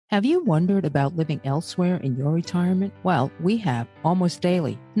Have you wondered about living elsewhere in your retirement? Well, we have almost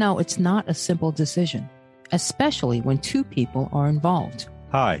daily. No, it's not a simple decision, especially when two people are involved.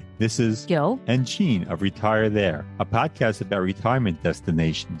 Hi, this is Gil and Gene of Retire There, a podcast about retirement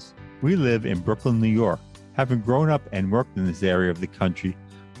destinations. We live in Brooklyn, New York. Having grown up and worked in this area of the country,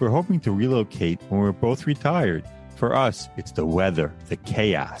 we're hoping to relocate when we're both retired. For us, it's the weather, the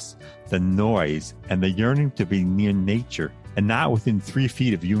chaos, the noise, and the yearning to be near nature and not within 3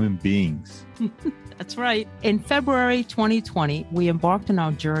 feet of human beings. That's right. In February 2020, we embarked on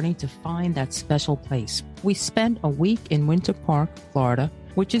our journey to find that special place. We spent a week in Winter Park, Florida,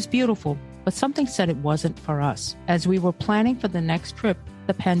 which is beautiful, but something said it wasn't for us. As we were planning for the next trip,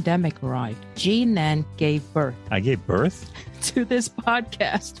 the pandemic arrived. Gene then gave birth. I gave birth? To this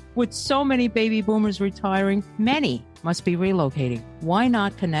podcast. With so many baby boomers retiring, many must be relocating. Why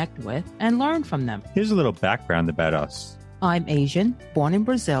not connect with and learn from them? Here's a little background about us. I'm Asian, born in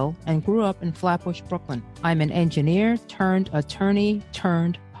Brazil, and grew up in Flatbush, Brooklyn. I'm an engineer turned attorney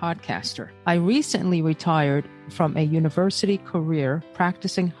turned podcaster. I recently retired from a university career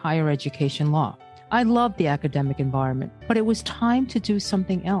practicing higher education law. I love the academic environment, but it was time to do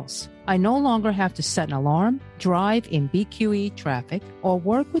something else. I no longer have to set an alarm, drive in BQE traffic, or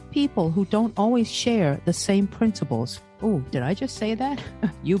work with people who don't always share the same principles. Oh, did I just say that?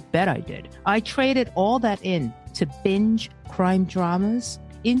 You bet I did. I traded all that in to binge crime dramas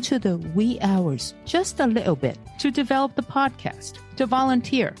into the wee hours, just a little bit, to develop the podcast, to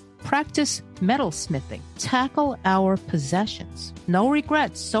volunteer, practice metalsmithing, tackle our possessions. No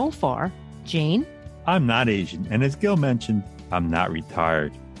regrets so far. Gene? I'm not Asian, and as Gil mentioned, I'm not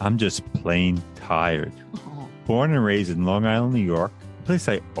retired. I'm just plain tired. Oh. Born and raised in Long Island, New York, a place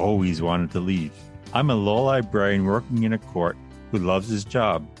I always wanted to leave. I'm a law librarian working in a court who loves his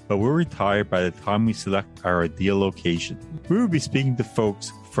job, but we're retired by the time we select our ideal location. We will be speaking to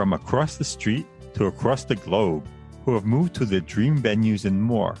folks from across the street to across the globe who have moved to their dream venues and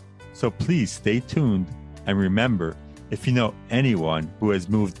more. So please stay tuned, and remember, if you know anyone who has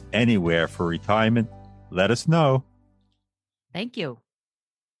moved anywhere for retirement, let us know. Thank you.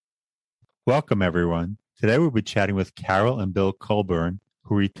 Welcome, everyone. Today we'll be chatting with Carol and Bill Colborn,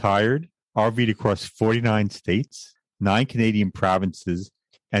 who retired, RV'd across 49 states, 9 Canadian provinces,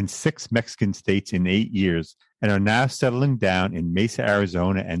 and 6 Mexican states in 8 years, and are now settling down in Mesa,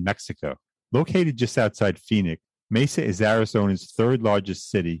 Arizona, and Mexico. Located just outside Phoenix, Mesa is Arizona's third largest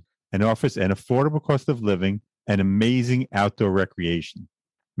city and offers an affordable cost of living and amazing outdoor recreation.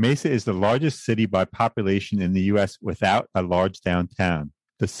 Mesa is the largest city by population in the U.S. without a large downtown.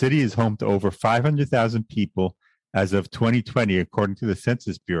 The city is home to over 500,000 people as of 2020, according to the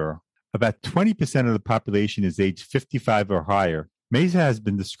Census Bureau. About 20% of the population is age 55 or higher. Mesa has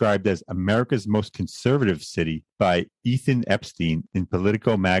been described as America's most conservative city by Ethan Epstein in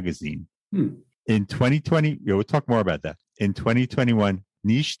Politico magazine. In 2020, we'll talk more about that. In 2021,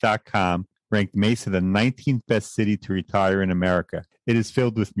 Niche.com ranked Mesa the 19th best city to retire in America. It is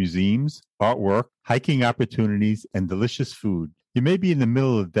filled with museums, artwork, hiking opportunities, and delicious food. You may be in the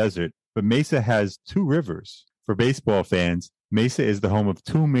middle of the desert, but Mesa has 2 rivers. For baseball fans, Mesa is the home of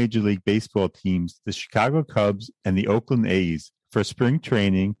 2 Major League Baseball teams, the Chicago Cubs and the Oakland A's, for spring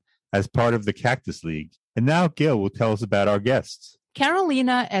training as part of the Cactus League. And now Gil will tell us about our guests.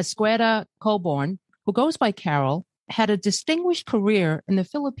 Carolina Esqueda Colborn, who goes by Carol, had a distinguished career in the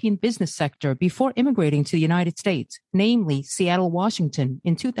Philippine business sector before immigrating to the United States, namely Seattle, Washington,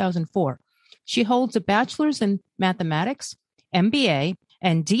 in 2004. She holds a bachelor's in mathematics, MBA,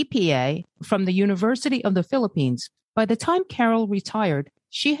 and DPA from the University of the Philippines. By the time Carol retired,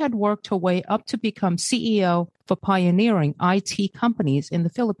 she had worked her way up to become CEO for pioneering IT companies in the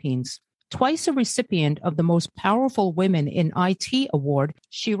Philippines. Twice a recipient of the Most Powerful Women in IT award,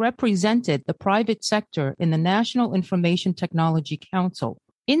 she represented the private sector in the National Information Technology Council.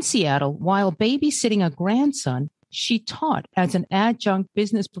 In Seattle, while babysitting a grandson, she taught as an adjunct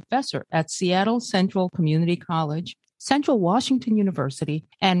business professor at Seattle Central Community College, Central Washington University,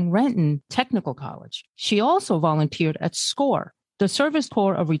 and Renton Technical College. She also volunteered at SCORE, the Service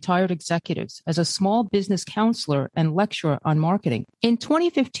Corps of Retired Executives, as a small business counselor and lecturer on marketing. In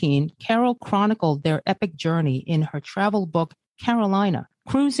 2015, Carol chronicled their epic journey in her travel book, Carolina,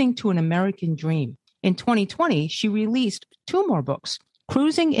 Cruising to an American Dream. In 2020, she released 2 more books,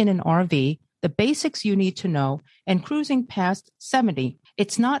 Cruising in an RV, The Basics You Need to Know, and Cruising Past 70.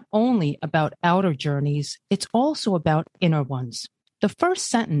 It's not only about outer journeys, it's also about inner ones. The first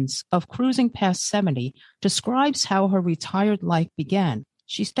sentence of Cruising Past 70 describes how her retired life began.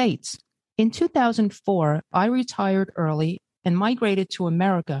 She states, "In 2004, I retired early and migrated to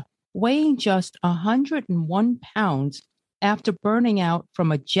America, weighing just 101 pounds after burning out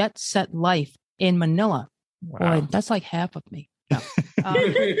from a jet-set life in Manila. Wow. Boy, that's like half of me. No.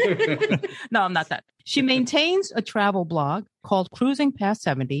 No, I'm not that. She maintains a travel blog called Cruising Past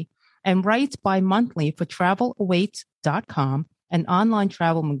 70 and writes bi-monthly for TravelAwaits.com, an online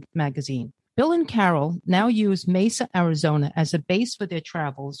travel magazine. Bill and Carol now use Mesa, Arizona as a base for their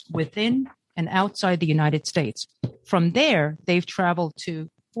travels within and outside the United States. From there, they've traveled to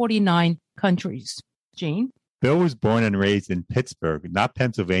 49 countries. Gene? Bill was born and raised in Pittsburgh, not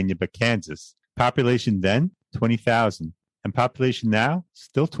Pennsylvania, but Kansas. Population then, 20,000. And population now,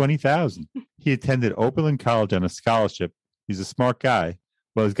 still 20,000. He attended Oberlin College on a scholarship. He's a smart guy.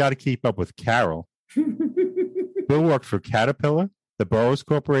 Well, he's got to keep up with Carol. Bill worked for Caterpillar, the Burroughs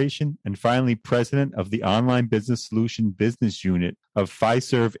Corporation, and finally president of the Online Business Solution Business Unit of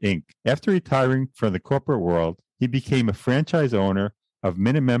Fiserv, Inc. After retiring from the corporate world, he became a franchise owner of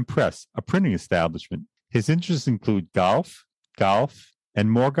Minutemen Press, a printing establishment. His interests include golf,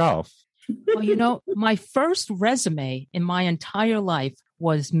 and more golf. Well, my first resume in my entire life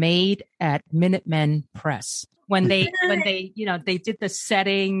was made at Minutemen Press when they did the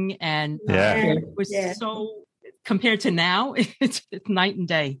setting, and it was so compared to now, it's night and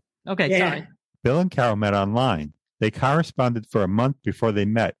day. Okay, sorry. Bill and Carol met online. They corresponded for a month before they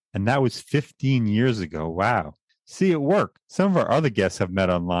met, and that was 15 years ago. Wow. See, it worked. Some of our other guests have met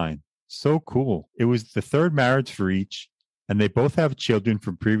online. So cool. It was the third marriage for each, and they both have children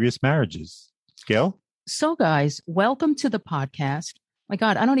from previous marriages. Gil? So, guys, welcome to the podcast. My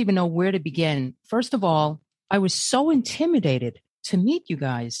God, I don't even know where to begin. First of all, I was so intimidated to meet you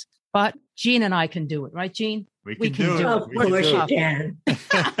guys, but Gene and I can do it, right, Gene? We can do it. Of course you can.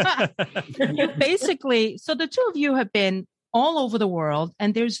 Basically, so the two of you have been all over the world,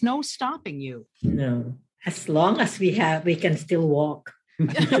 and there's no stopping you. No, as long as we can still walk.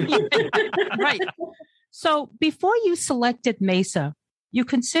 Right. So before you selected Mesa, you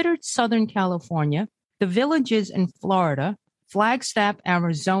considered Southern California, the Villages in Florida, Flagstaff,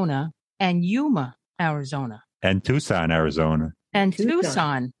 Arizona, and Yuma, Arizona. And Tucson, Arizona. And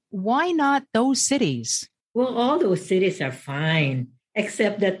Tucson. Why not those cities? Well, all those cities are fine,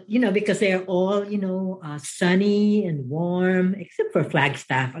 except that, because they're all, sunny and warm, except for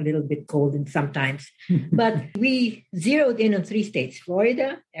Flagstaff, a little bit cold and sometimes. But we zeroed in on 3 states,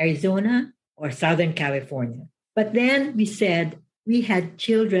 Florida, Arizona, or Southern California. But then we said we had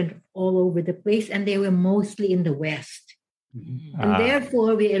children all over the place, and they were mostly in the West. And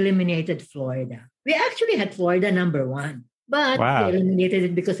therefore, we eliminated Florida. We actually had Florida number 1. But we eliminated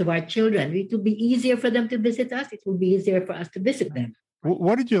it because of our children. It will be easier for them to visit us. It will be easier for us to visit them.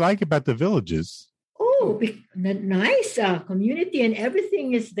 What did you like about the Villages? Oh, nice community, and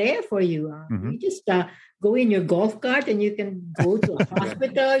everything is there for you. You just go in your golf cart, and you can go to a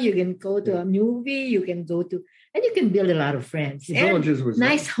hospital. You can go to a movie. You can and you can build a lot of friends. The Villages was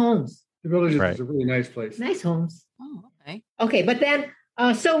nice homes. The Villages was a really nice place. Nice homes. Oh, okay. Okay, but then,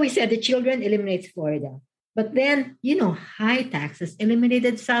 so we said the children eliminates Florida. But then, high taxes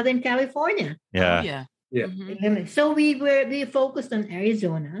eliminated Southern California. Yeah. So we focused on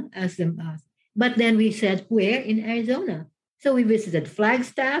Arizona but then we said, where in Arizona? So we visited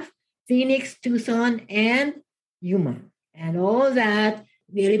Flagstaff, Phoenix, Tucson, and Yuma. And all that,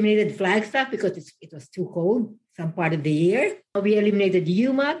 we eliminated Flagstaff because it was too cold some part of the year. We eliminated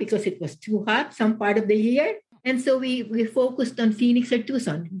Yuma because it was too hot some part of the year. And so we focused on Phoenix or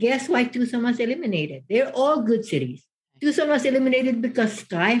Tucson. Guess why Tucson was eliminated? They're all good cities. Tucson was eliminated because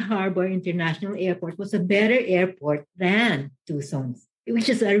Sky Harbor International Airport was a better airport than Tucson's, which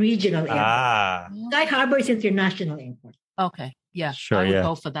is a regional airport. Sky Harbor is international airport. Okay. Yeah. Sure, I would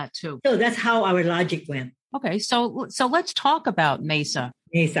go for that too. So that's how our logic went. Okay. So let's talk about Mesa.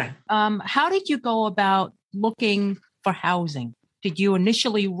 How did you go about looking for housing? Did you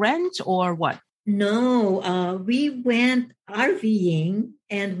initially rent or what? No, we went RVing,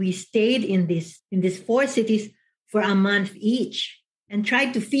 and we stayed in these 4 cities for a month each and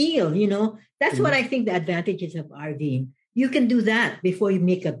tried to feel, that's what I think the advantages of RVing. You can do that before you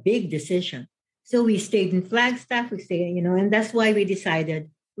make a big decision. So we stayed in Flagstaff, and that's why we decided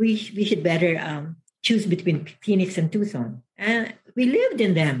we should better choose between Phoenix and Tucson. And we lived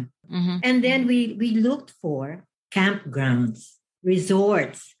in them. And then we looked for campgrounds,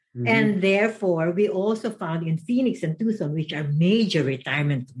 resorts. And therefore, we also found in Phoenix and Tucson, which are major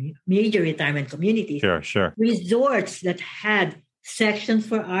retirement communities, sure, resorts that had sections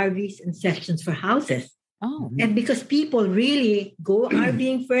for RVs and sections for houses. Oh, and because people really go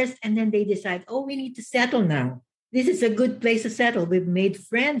RVing first, and then they decide, we need to settle now. This is a good place to settle. We've made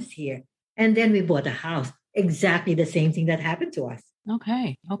friends here, and then we bought a house. Exactly the same thing that happened to us.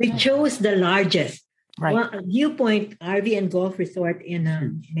 Okay. We chose the largest. Right. Viewpoint RV and Golf Resort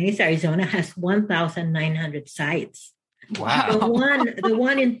in Mesa, Arizona has 1,900 sites. Wow. The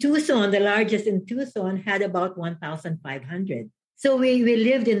one in Tucson, the largest in Tucson, had about 1,500. So we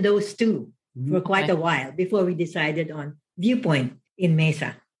lived in those two for quite a while before we decided on Viewpoint in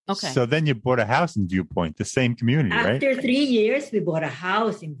Mesa. Okay. So then you bought a house in Viewpoint, the same community, right? After 3 years, we bought a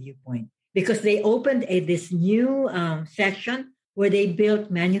house in Viewpoint because they opened this new section where they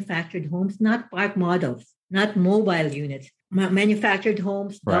built manufactured homes, not park models, not mobile units, manufactured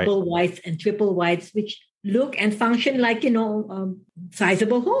homes, double wides and triple wides, which look and function like,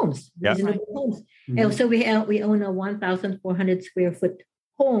 sizable homes, reasonable homes. And so we own a 1,400 square foot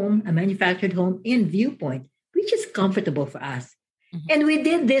home, a manufactured home in Viewpoint, which is comfortable for us. And we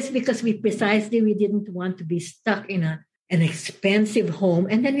did this because we didn't want to be stuck in an expensive home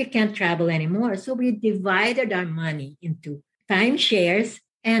and then we can't travel anymore. So we divided our money into timeshares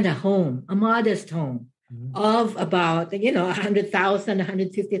and a home, a modest home of about, 100,000,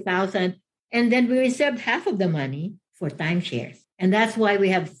 150,000. And then we reserved half of the money for timeshares. And that's why we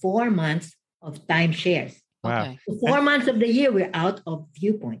have 4 months of timeshares. Wow. Okay. So 4 months of the year, we're out of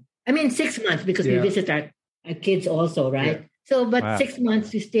Viewpoint. I mean, 6 months because we visit our kids also, right? Yeah. So, but 6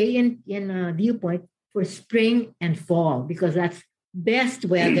 months we stay in Viewpoint for spring and fall because that's best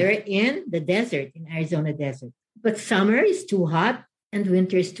weather in the desert, in Arizona desert. But summer is too hot and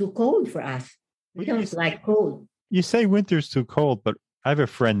winter is too cold for us. We don't like cold. You say winter's too cold, but I have a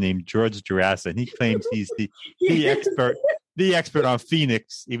friend named George Jurassa, and he claims he's the expert on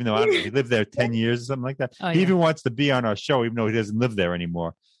Phoenix, even though he lived there 10 years or something like that. He even wants to be on our show, even though he doesn't live there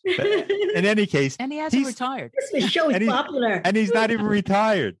anymore. But in any case, and he hasn't retired. The show is popular. And he's not even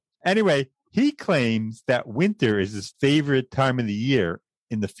retired. Anyway, he claims that winter is his favorite time of the year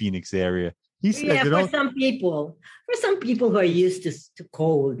in the Phoenix area. He says for some people who are used to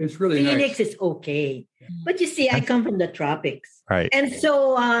cold, it's really Phoenix nice. is okay. But you see, I come from the tropics. Right. And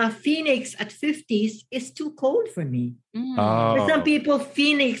so Phoenix at 50s is too cold for me. Oh. For some people,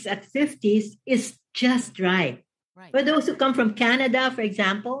 Phoenix at 50s is just right. For those who come from Canada, for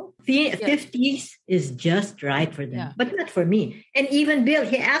example, 50s is just right for them, but not for me. And even Bill,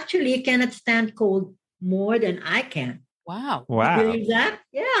 he actually cannot stand cold more than I can. Wow. You believe that?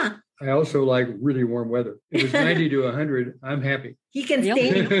 Yeah. I also like really warm weather. If it's 90 to 100, I'm happy. He can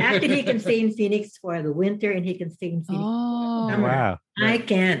he can stay in Phoenix for the winter and he can stay in Phoenix for the summer. Wow. I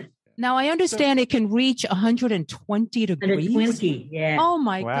can't. Now, I understand it can reach 120 degrees. 120, yeah. Oh,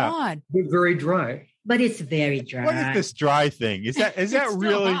 my God. It's very dry. But it's very dry. What is this dry thing? Is that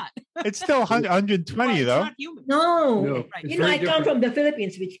really? It's still 120 though. Not humid. No. It's I very come different. from the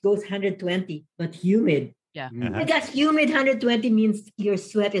Philippines, which goes 120, but humid. Yeah. Because humid 120 means your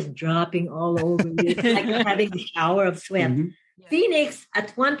sweat is dropping all over you. It's like having a shower of sweat. Phoenix at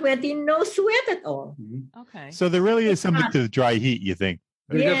 120, no sweat at all. Okay. So there really is something to the dry heat, you think?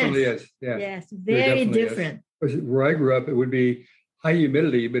 There definitely is. Yeah. Yes, There very definitely is. different. Where I grew up, it would be high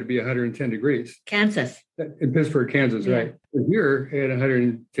humidity, but it'd be 110 degrees. Kansas. In Pittsburgh, Kansas, Yeah. right? But here at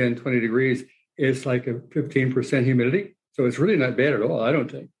 110, 20 degrees, it's like a 15% humidity. So it's really not bad at all, I don't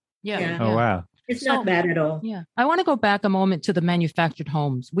think. Yeah. Oh, wow. It's not bad at all. Yeah. I want to go back a moment to the manufactured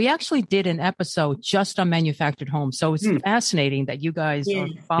homes. We actually did an episode just on manufactured homes. So it's fascinating that you guys are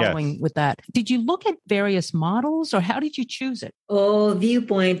following with that. Did you look at various models or how did you choose it? Oh,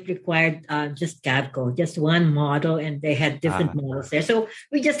 Viewpoint required just Cavco, just one model, and they had different models there. So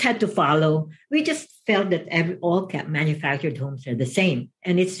we just had to follow. We just felt that all manufactured homes are the same.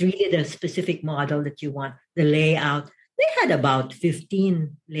 And it's really the specific model that you want, the layout. They had about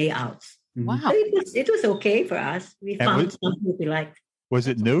 15 layouts. Wow. So it was okay for us. We found something that we liked. Was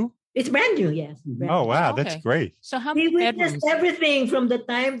it new? It's brand new, yes. Brand Oh, wow. Okay. That's great. So how We many witnessed bedrooms? everything from the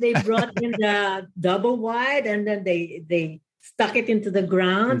time they brought in the double wide and then they stuck it into the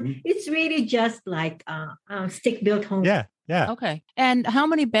ground. It's really just like a stick-built home. Yeah. Yeah. Okay. And how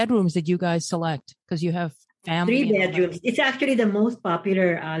many bedrooms did you guys select? Because you have family. 3 bedrooms. It's actually the most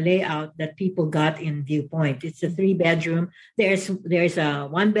popular layout that people got in Viewpoint. It's a 3-bedroom. There's a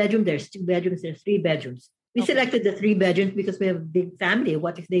 1 bedroom. There's 2 bedrooms. There's 3 bedrooms. We selected the 3 bedrooms because we have a big family.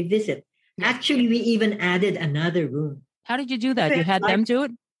 What if they visit? Actually, we even added another room. How did you do that? You had them do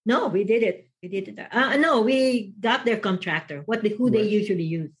it? No, we did it. We did it. No, we got their contractor. Who they usually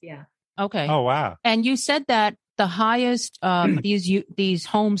use. Yeah. Okay. Oh, wow. And you said that the highest these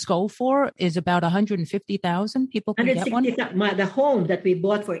homes go for is about 150,000. People can get one. The home that we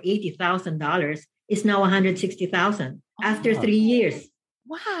bought for $80,000 is now $160,000 after 3 years.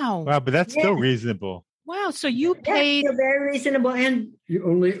 Wow. Wow, but that's still reasonable. Wow. So you paid. They're very reasonable, and You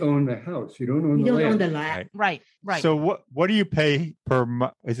only own the house. You don't own you the don't land. own the land. Right. So what do you pay per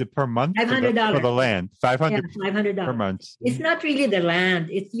month? Is it per month? $500 for the land. $500 $500 per month. It's not really the land.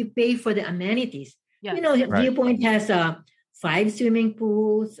 It's you pay for the amenities. Yeah. Viewpoint has 5 swimming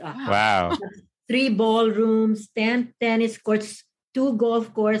pools, Wow. 3 ballrooms, 10 tennis courts, 2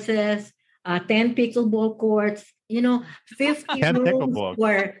 golf courses, 10 pickleball courts. 50 10 rooms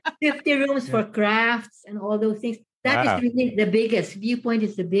pickleball. for crafts and all those things. That Wow. is really the biggest. Viewpoint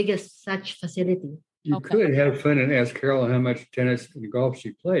is the biggest such facility. You could have fun and ask Carol how much tennis and golf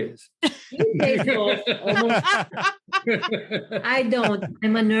she plays. You play golf almost. I don't.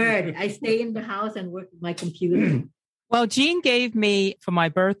 I'm a nerd. I stay in the house and work with my computer. Well, Gene gave me for my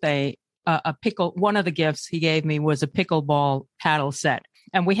birthday one of the gifts he gave me was a pickleball paddle set,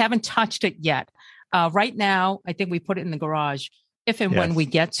 and we haven't touched it yet. Right now, I think we put it in the garage if and when we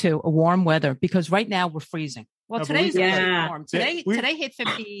get to a warm weather, because right now we're freezing. Well, today's pretty warm. Today hit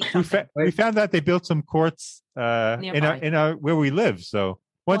 50. We found out they built some courts in our where we live. So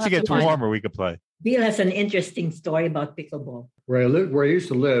once it gets warmer, we could play. Bill has an interesting story about pickleball. Where I used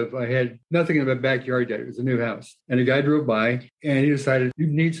to live, I had nothing in my backyard yet. It was a new house. And a guy drove by and he decided, you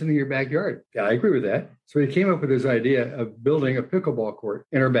need something in your backyard. Yeah, I agree with that. So he came up with this idea of building a pickleball court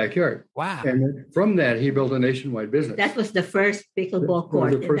in our backyard. Wow. And from that, he built a nationwide business. That was the first pickleball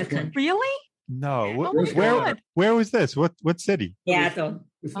court in the country. Really? No. Where was this? What city? Seattle.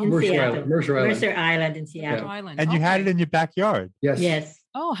 Mercer Island in Seattle. And you had it in your backyard? Yes.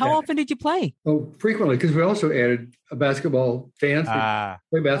 Oh, how often did you play? Oh, frequently, because we also added a basketball fans.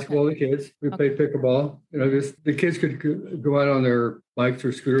 Play basketball with the kids. We played pickleball. The kids could go out on their bikes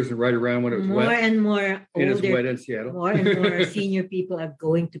or scooters and ride around when it was wet. More and more It is wet in Seattle. More and more senior people are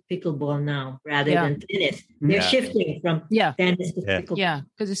going to pickleball now rather than tennis. They're shifting from tennis to pickleball. Yeah,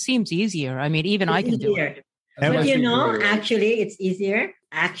 because it seems easier. I mean, even I can do it. But actually, it's easier.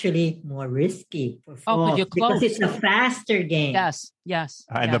 Actually, more risky for fall because it's a faster game. Yes.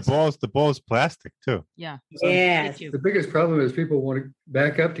 And the ball's plastic too. Yeah. Yes. The biggest problem is people want to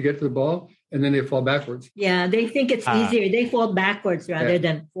back up to get to the ball, and then they fall backwards. Yeah, they think it's easier. They fall backwards rather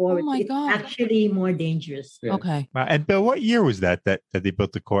than forward. Oh my God. It's actually more dangerous. Yeah. Okay. And Bill, what year was that they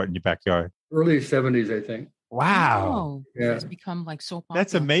built the court in your backyard? Early 70s, I think. Wow. Oh, Yeah. It's become like so popular.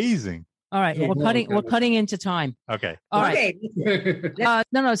 That's amazing. All right, we're cutting into time. Okay. All right.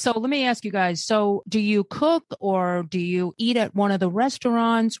 No. So let me ask you guys. So do you cook or do you eat at one of the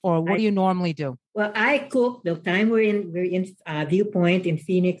restaurants, or what do you normally do? Well, I cook. The time we're in Viewpoint, in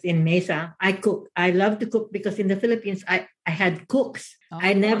Phoenix, in Mesa, I cook. I love to cook because in the Philippines, I had cooks.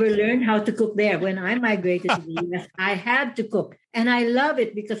 I never learned how to cook there. When I migrated to the U.S., I had to cook, and I love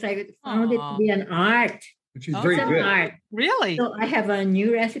it because I found it to be an art. Which is very good. Art. Really? So I have a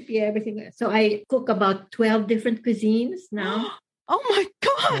new recipe, everything. So I cook about 12 different cuisines now. Oh my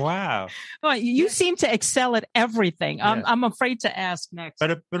God! Wow. Well, you seem to excel at everything. Yeah. I'm afraid to ask next.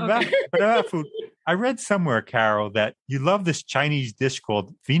 But about food, I read somewhere, Carol, that you love this Chinese dish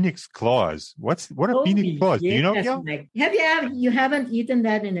called Phoenix Claws. What are Phoenix Claws? Do you know, Gil? You haven't eaten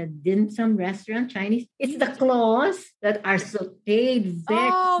that in a dim sum restaurant, Chinese? It's the claws that are sauteed.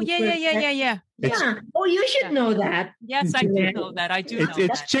 Yeah. Oh, you should know that. Yes, I do know that. I do know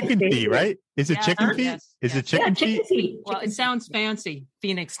It's that. chicken feet, right? Is it chicken feet? Yes. Is it chicken feet? Well, it sounds fancy,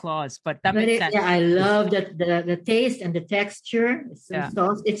 Phoenix Claws, but that makes sense. Yeah, I love the taste and the texture. It's so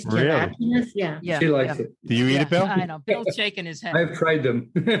soft. It's gelatinous. Yeah. She likes it. Do you eat it, Bill? I know. Bill's shaking his head. I've tried them.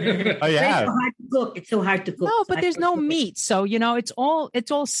 Oh, yeah. It's so hard to cook. It's so hard to cook. No, but there's no meat, so it's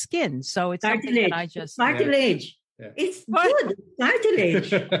all skin. So it's something that I just cartilage. Yeah. It's good.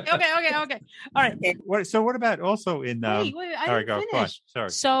 Cartilage. Okay. All right. So what about also in? Wait, I didn't finish. Sorry.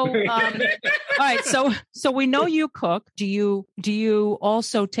 So, all right. So we know you cook. Do you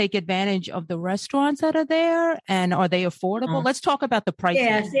also take advantage of the restaurants that are there, and are they affordable? Let's talk about the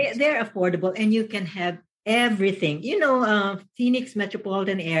prices. Yes, they're affordable, and you can have everything. Phoenix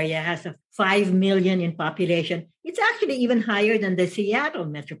metropolitan area has a 5 million in population. It's actually even higher than the Seattle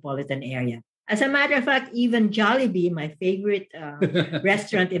metropolitan area. As a matter of fact, even Jollibee, my favorite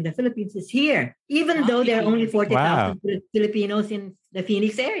restaurant in the Philippines, is here, even though there are only 40,000 Filipinos in the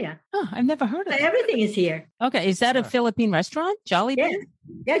Phoenix area. Oh, I've never heard of it. Everything is here. Okay. Is that a Philippine restaurant? Jollibee?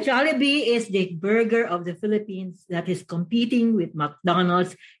 Yeah, Jollibee is the burger of the Philippines that is competing with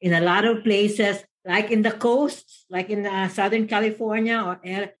McDonald's in a lot of places like in the coasts, like in Southern California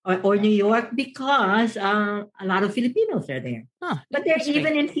or New York, because a lot of Filipinos are there. Huh, But they're interesting.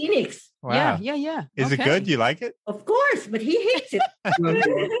 even in Phoenix. Wow. Yeah. Is it Okay. good? Do you like it? Of course, but he hates it.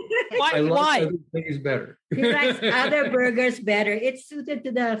 Why? I like Why? other things better. He likes other burgers better. It's suited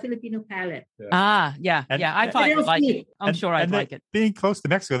to the Filipino palate. Yeah. And- I probably would like it. Sweet. I'm sure I'd like it. Being close to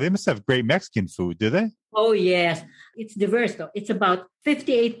Mexico, they must have great Mexican food, do they? Oh, yes. It's diverse, though. It's about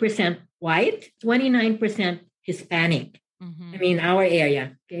 58% white, 29% Hispanic. Mhm. I mean, our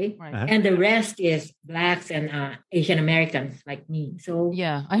area, okay? Right. Uh-huh. And the rest is Blacks and Asian Americans like me. So,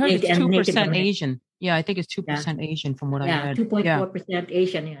 Yeah, I heard Native- it's and Native 2% American. Asian. Yeah, I think it's 2% Asian from what I yeah, read. 2.4%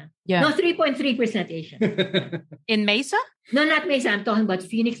 Asian, Yeah. No, 3.3% Asian. In Mesa? No, not Mesa. I'm talking about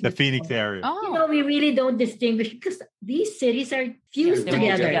Phoenix. The but- Phoenix area. Oh, we really don't distinguish because these cities are fused they're all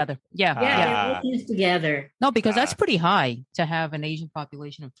together. together. Yeah. Yeah, they're Ah. all fused together. No, because that's Ah. pretty high to have an Asian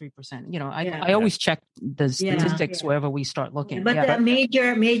population of 3%. I Yeah. always check the statistics Yeah. wherever we start looking. But yeah. the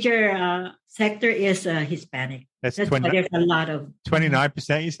major sector is Hispanic. That's That's why 20, there's a lot of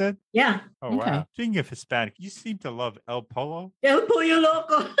 29%, you said? yeah. Oh, Okay. wow. Speaking of Hispanic, you seem to love El Polo. El Pollo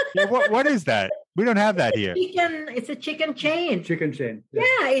Loco. Yeah, what is that? We don't have that here. Chicken. It's a chicken chain. Chicken chain.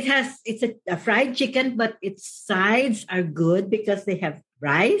 Yeah, it's a fried chicken, but its sides are good because they have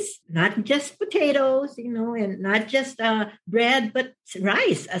rice, not just potatoes, and not just bread, but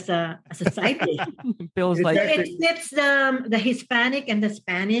rice as a side dish. Bill's It's like, So it fits the Hispanic and the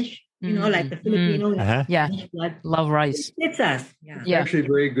Spanish, like the Filipino. Uh-huh. yeah, Spanish blood. love rice. It fits us. Yeah. It's Yeah. actually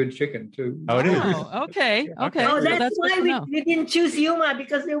very good chicken, too. Oh, it is. Oh, okay. Okay. Oh, So that's good why to know. we didn't choose Yuma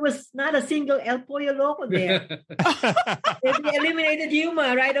because there was not a single El Pollo Loco there. We eliminated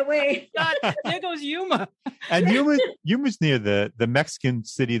Yuma right away. God, there goes Yuma. And Yuma's near the Mexican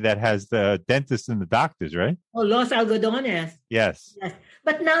city that has the dentists and the doctors, right? Oh, Los Algodones. Yes. Yes.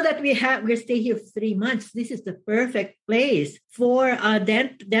 But now that we're staying here for 3 months, this is the perfect place for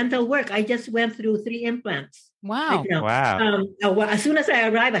dental work. I just went through 3 implants. Wow. Right now. Wow. As soon as I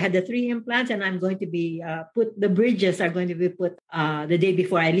arrived, I had the 3 implants, and I'm going to be the bridges are going to be put the day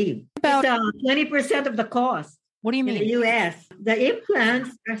before I leave. About- It's 20% of the cost. What do you In the mean? U.S. The implants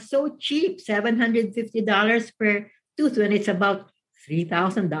are so cheap, $750 per tooth, when it's about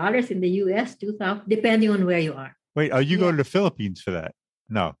 $3,000 in the U.S., $2,000, depending on where you are. Wait, you go to the Philippines for that?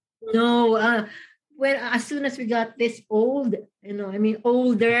 No. No, as soon as we got this older,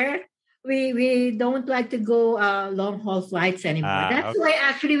 we don't like to go long haul flights anymore. That's why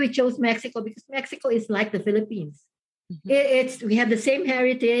actually we chose Mexico, because Mexico is like the Philippines. Mhm. We have the same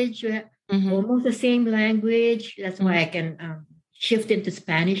heritage. We have Mhm. almost the same language. That's why I can shift into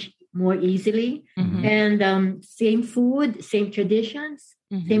Spanish more easily. Mhm. And same food, same traditions,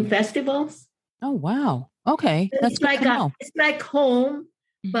 Mhm. same festivals. Oh, wow. Okay. That's good to know. It's like home,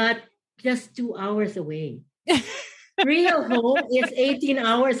 Mhm. but just 2 hours away. Real home is 18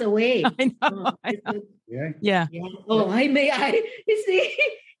 hours away. I know. Yeah. Yeah. Yeah. Oh, you see?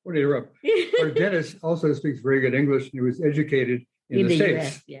 What do you interrupt? Our dentist also speaks very good English, and he was educated in the States.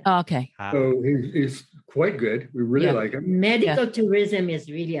 US. Yeah. Okay. So he's quite good. We really Yeah. like him. Medical tourism is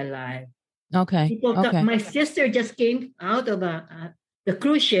really alive. Okay. Okay. My sister just came out of the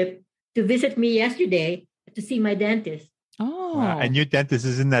cruise ship to visit me yesterday to see my dentist. Oh. Wow. And your dentist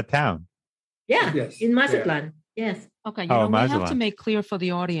is in that town. Yeah, Yes. in Mazatlan. Yes. Okay. Oh, We have to Mazatlan. make clear for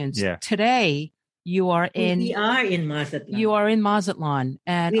the audience. Yeah. Today, you are We are in Mazatlan. You are in Mazatlan,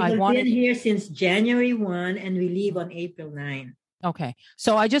 and We I have wanted. been here since January 1, and we leave on April 9. Okay,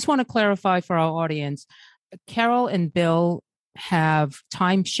 so I just want to clarify for our audience: Carol and Bill have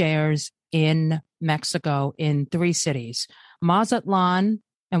timeshares in Mexico in 3 cities: Mazatlan,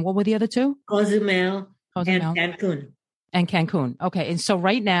 and what were the other 2? Cozumel, Cozumel and Cancun. and Cancun. Okay, and so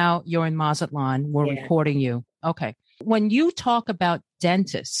right now you're in Mazatlan. We're Yeah. recording you. Okay, when you talk about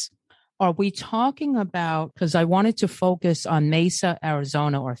dentists, are we talking about? Because I wanted to focus on Mesa,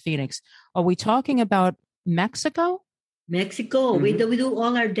 Arizona, or Phoenix. Are we talking about Mexico? Mexico. Mhm. We do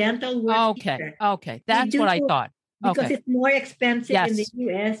all our dental work Okay. here. Okay. That's what I do- thought. Because Okay. it's more expensive in the Yes.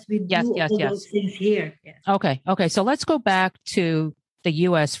 U.S. We Yes, do yes, all yes. those things here. Yes. Okay. Okay. So let's go back to the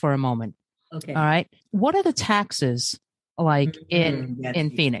U.S. for a moment. Okay. All right. What are the taxes like in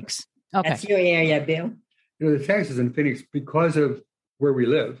That's- Phoenix? Okay. That's your area, Bill. The taxes in Phoenix, because of where we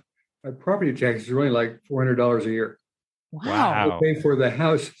live, our property taxes are only like $400 a year. Wow. We pay for the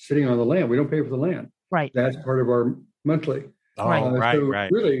house sitting on the land. We don't pay for the land. Right. That's part of our monthly. Oh, Right. So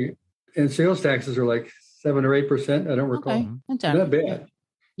right. really, and sales taxes are like 7 or 8%. I don't recall. Okay. That's Not bad.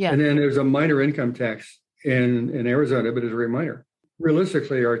 Yeah. And then there's a minor income tax in Arizona, but it's very minor.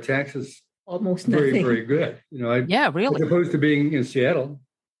 Realistically, our taxes Almost very, nothing. very good. Yeah. As Really. opposed to being in Seattle,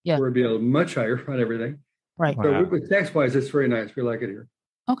 Yeah. where it'd be a much higher on everything. Right. Wow. But tax-wise, it's very nice. We like it here.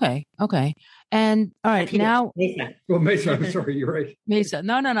 Okay. And all right, now Mesa. Well, Mesa, I'm sorry, you're right. Mesa.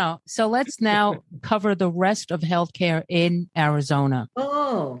 No. So let's now cover the rest of healthcare in Arizona.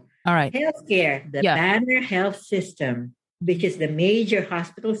 Oh, All right. healthcare, the Yeah. Banner Health System, which is the major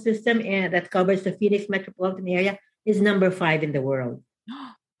hospital system that covers the Phoenix metropolitan area, is number 5 in the world.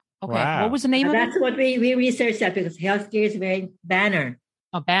 Okay. Wow. What was the name of it? That's what we researched that because healthcare is very Banner.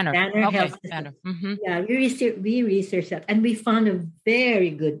 Oh, Banner. Banner Okay. Health System. Banner. Mm-hmm. Yeah, we researched that and we found a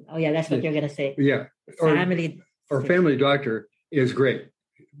very good. Oh yeah, that's what you're gonna say. Yeah. Our family doctor is great.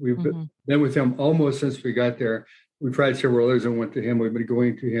 We've Mhm. been with him almost since we got there. We tried several others and went to him. We've been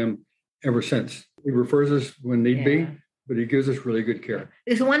going to him ever since. He refers us when need be, but he gives us really good care.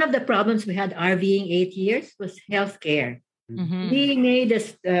 Because one of the problems we had RVing 8 years was healthcare. Mhm. We made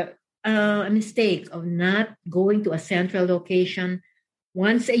a mistake of not going to a central location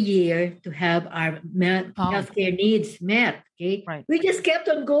once a year to have our healthcare needs met. Okay, Right. we just kept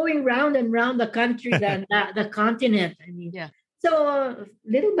on going round and round the country, the continent. I mean, Yeah. So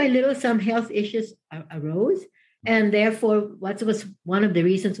little by little, some health issues arose, and therefore, what was one of the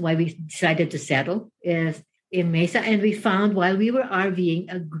reasons why we decided to settle is in Mesa, and we found while we were RVing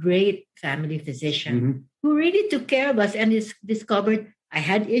a great family physician who really took care of us and discovered I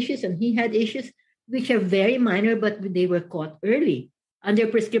had issues and he had issues, which are very minor, but they were caught early under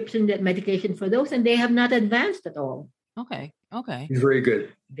prescription medication for those, and they have not advanced at all. Okay. He's very good.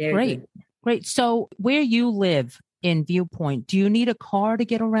 Very Great. good. Great. So where you live in Viewpoint, do you need a car to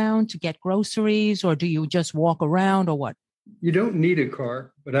get around to get groceries, or do you just walk around, or what? You don't need a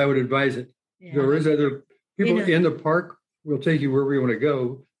car, but I would advise it. Yeah. There is other people in the park will take you wherever you want to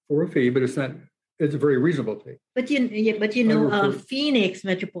go for a fee, but it's a very reasonable fee. But you know, Phoenix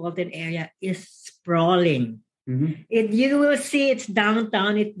metropolitan area is sprawling. You will see it's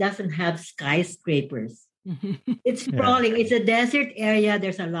downtown. It doesn't have skyscrapers. It's sprawling. It's a desert area.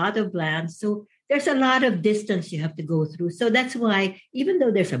 There's a lot of land. So there's a lot of distance you have to go through. So that's why, even though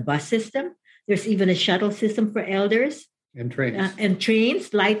there's a bus system, there's even a shuttle system for elders. And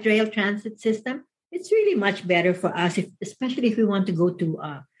trains. Light rail transit system. It's really much better for us, especially if we want to go to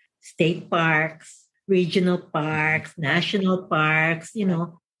state parks, regional parks, national parks,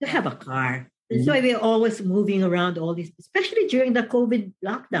 to have a car. That's why we're always moving around all these, especially during the COVID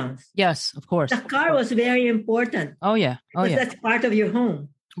lockdowns. Yes, of course. The car was very important. Oh, yeah. Because that's part of your home.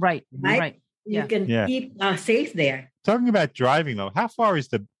 Right. You can keep safe there. Talking about driving, though, how far is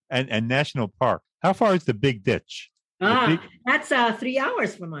and National Park, how far is the Big Ditch? That's 3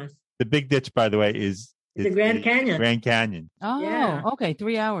 hours from us. The Big Ditch, by the way, is the Grand Canyon. Grand Canyon. Oh, yeah. Okay.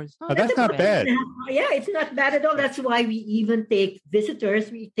 3 hours. Oh, that's not bad. Yeah, it's not bad at all. That's why we even take visitors.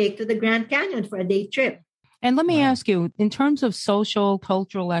 We take to the Grand Canyon for a day trip. And let me ask you, in terms of social,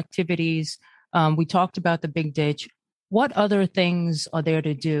 cultural activities, we talked about the Big Ditch. What other things are there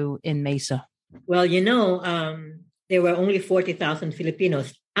to do in Mesa? Well, there were only 40,000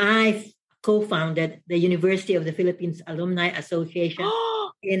 Filipinos. I co-founded the University of the Philippines Alumni Association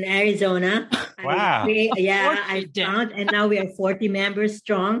in Arizona. Wow. I found, and now we are 40 members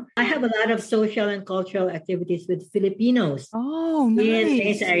strong. I have a lot of social and cultural activities with Filipinos. Oh, nice. In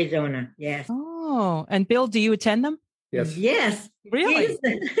Mesa, Arizona. Yes. Oh, and Bill, do you attend them? Yes. Yes. Really?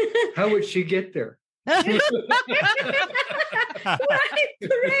 How would she get there? Right,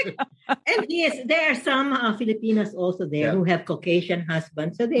 correct. And yes, there are some Filipinos also there who have Caucasian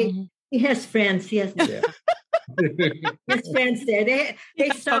husbands. So he has friends. He has his friends there. They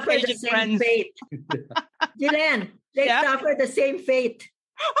suffer the same fate. Julian, they suffer the same fate.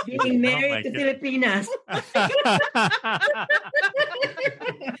 Being married to Filipinas.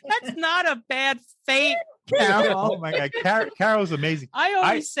 That's not a bad fate, Carol. Oh my God, Carol's amazing. I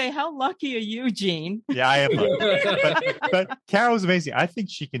always say, how lucky are you, Gene? Yeah, I am lucky. But Carol's amazing. I think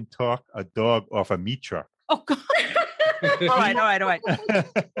she can talk a dog off a meat truck. Oh, God.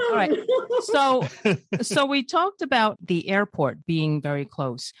 All right. So we talked about the airport being very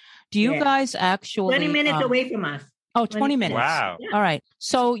close. Do you guys actually 20 minutes away from us? Oh, 20 minutes. Wow. Yeah. All right.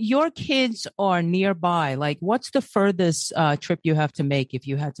 So your kids are nearby. Like, what's the furthest trip you have to make if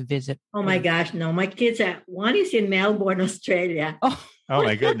you had to visit? Oh my gosh, no. My kids one is in Melbourne, Australia. Oh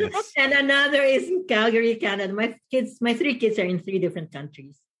my goodness. And another is in Calgary, Canada. My 3 kids are in 3 different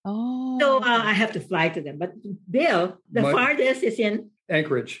countries. Oh. So I have to fly to them. But Bill, the farthest is in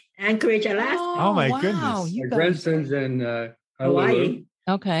Anchorage, Alaska. Oh my goodness. My grandson's in Hawaii.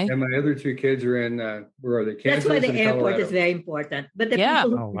 Okay. And my other 2 kids are in, where are they? Kansas. That's why the and airport Colorado. is very important. But the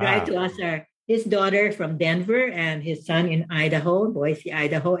people who drive to us are his daughter from Denver and his son in Idaho, Boise,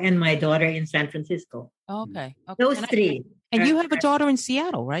 Idaho, and my daughter in San Francisco. Okay. Those 3. And you have a daughter in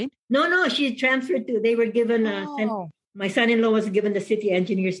Seattle, right? No, she transferred to, they were given, my son-in-law was given the city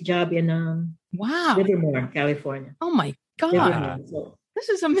engineer's job in Wow. Livermore, California. Oh my God. Livermore, so. This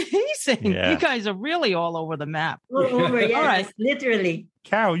is amazing. Yeah. You guys are really all over the map. All over, yes, All right. literally.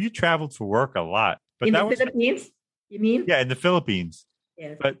 Carol, you traveled for work a lot. But In that the was Philippines, you mean? in the Philippines.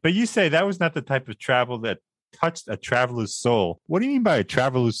 Yes. But you say that was not the type of travel that touched a traveler's soul. What do you mean by a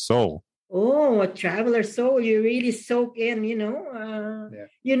traveler's soul? Oh, a traveler's soul. You really soak in, you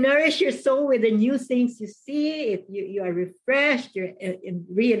nourish your soul with the new things you see. If you are refreshed, you're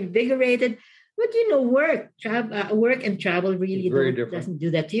reinvigorated. But work and travel really doesn't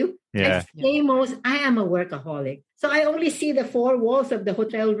do that to you. Yeah. I am a workaholic. So I only see the four walls of the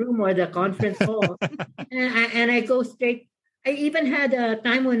hotel room or the conference hall. and I go straight. I even had a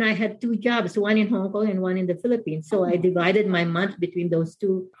time when I had two jobs, one in Hong Kong and one in the Philippines. So I divided my month between those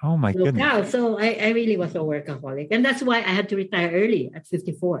two. Oh my goodness. So I really was a workaholic. And that's why I had to retire early at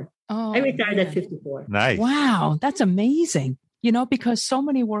 54. I retired at 54. Nice. Wow. That's amazing. Because so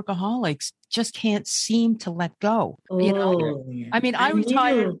many workaholics just can't seem to let go. Yeah. I mean, I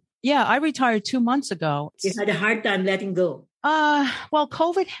retired. Yeah, I retired 2 months ago. You had a hard time letting go. Well,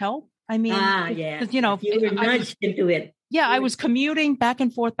 COVID helped. I mean, yeah. You were nudged into it. Yeah, I was commuting back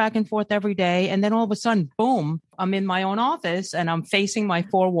and forth every day. And then all of a sudden, boom, I'm in my own office and I'm facing my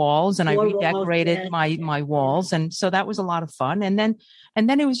four walls and I redecorated my walls. And so that was a lot of fun. And then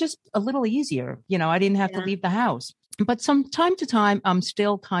it was just a little easier. I didn't have to leave the house. But from time to time, I'm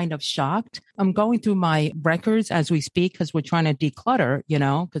still kind of shocked. I'm going through my records as we speak because we're trying to declutter,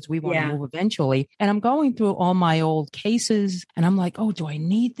 because we want to move eventually. And I'm going through all my old cases and I'm like, oh, do I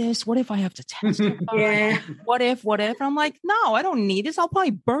need this? What if I have to testify? What if? And I'm like, no, I don't need this. I'll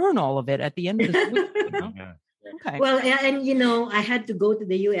probably burn all of it at the end of this week. Okay. Well, and I had to go to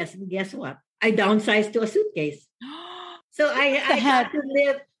the U.S. and guess what? I downsized to a suitcase. So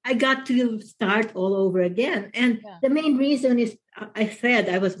I got to start all over again. And the main reason is I said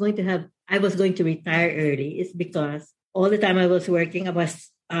I was going to retire early is because all the time I was working,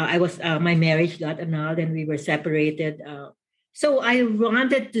 my marriage got annulled and we were separated. So I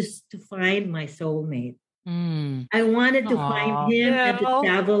wanted to find my soulmate. I wanted to find him and to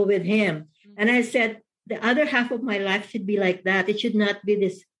travel with him. And I said, the other half of my life should be like that. It should not be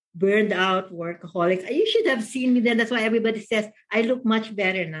this burned out workaholic. You should have seen me then. That's why everybody says I look much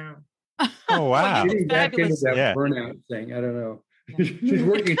better now. Oh, wow. Getting back into that burnout thing. I don't know. She's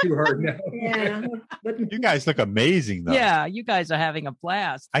working too hard now. Yeah. But you guys look amazing, though. Yeah, you guys are having a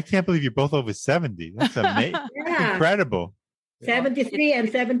blast. I can't believe you're both over 70. That's amazing. Incredible. 73 and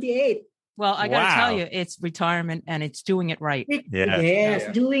 78. Well, I got to tell you, it's retirement and it's doing it right.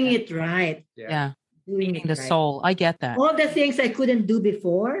 Doing it right. Yeah. Feeding the soul. I get that. All the things I couldn't do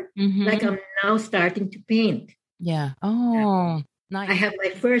before, like I'm now starting to paint. Yeah. Oh, nice. I have my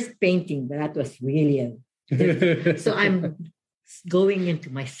first painting, but that was really so I'm going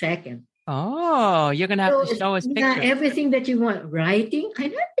into my second. Oh, you're going to have to show us pictures. Everything that you want. Writing, I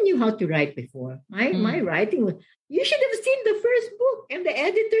never knew how to write before. My writing was, you should have seen the first book and the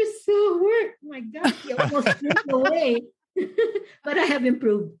editor's work. My God, he almost slipped away. But I have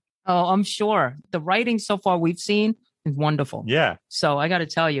improved. Oh, I'm sure. The writing so far we've seen is wonderful. Yeah. So I got to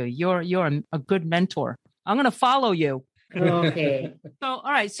tell you, you're a good mentor. I'm going to follow you. Okay. So, all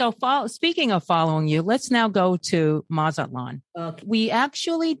right. So speaking of following you, let's now go to Mazatlan. Okay. We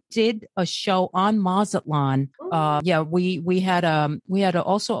actually did a show on Mazatlan. We had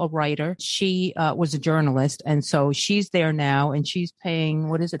also a writer. She was a journalist. And so she's there now and she's paying,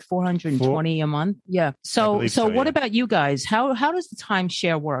 what is it, $420 a month? Yeah. So what about you guys? How does the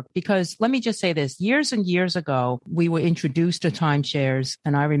timeshare work? Because let me just say this, years and years ago, we were introduced to timeshares.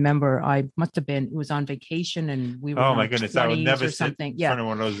 And I remember it was on vacation and we were oh my goodness, I would never sit something. in front of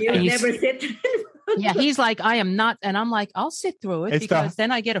one of those. You would never sit. Yeah, he's like, I am not. And I'm like, I'll sit through it because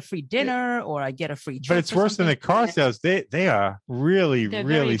then I get a free dinner or I get a free trip. But it's worse than the car sales. They are really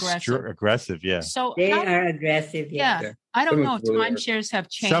aggressive. Yeah. So they are aggressive. Yeah. I don't know if timeshares have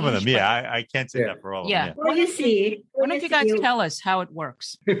changed. Some of them, I can't say that for all of them. Yeah. Well, why don't you guys tell us how it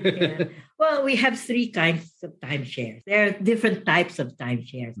works? Well, we have three kinds of timeshares. There are different types of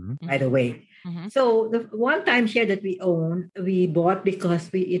timeshares, by the way. Mm-hmm. So the one timeshare that we own, we bought because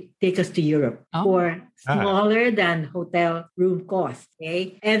it takes us to Europe for smaller than hotel room cost.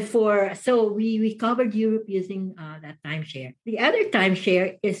 Okay, and so we covered Europe using that timeshare. The other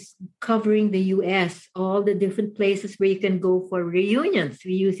timeshare is covering the U.S., all the different places where you can go for reunions.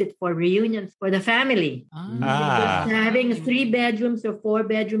 We use it for reunions for the family. Ah. Because having 3 bedrooms or 4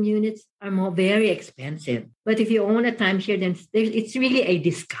 bedroom units are very expensive. But if you own a timeshare, then it's really a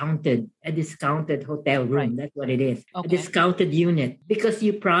discounted hotel room. Right. That's what it is. Okay. A discounted unit, because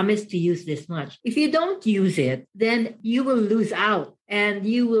you promise to use this much. If you don't use it, then you will lose out and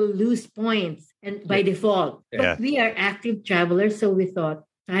you will lose points and by default. Yeah. But we are active travelers, so we thought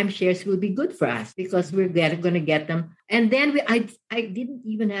timeshares will be good for us because we're going to get them. And then I didn't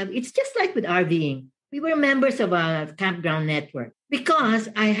even have, it's just like with RVing. We were members of a campground network because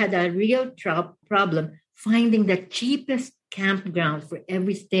I had a real problem finding the cheapest campground for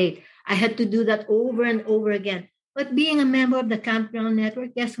every state. I had to do that over and over again. But being a member of the campground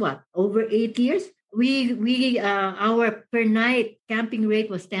network, guess what? Over 8 years, our per night camping rate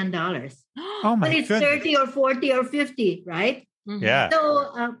was $10. Oh my but it's goodness. 30 or 40 or 50, right? Yeah.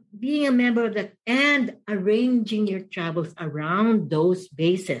 So being a member of and arranging your travels around those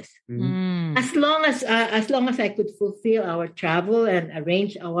bases. As long as I could fulfill our travel and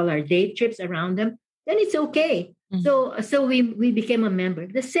arrange all our day trips around them, then it's okay. So we became a member.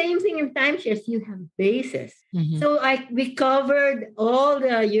 The same thing in timeshares, you have bases. So we covered all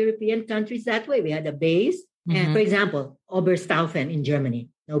the European countries that way. We had a base. And for example, Oberstaufen in Germany.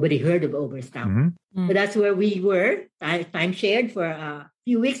 Nobody heard of Oberstaufen. So that's where we were, time shared for a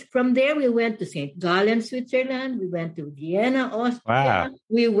few weeks. From there, we went to St. Gallen, Switzerland. We went to Vienna, Austria. Wow.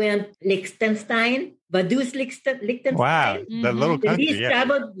 We went Liechtenstein, Vaduz, Liechtenstein. Wow. The little country.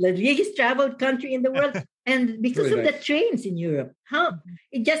 The least traveled country in the world. And because Really of the trains in Europe,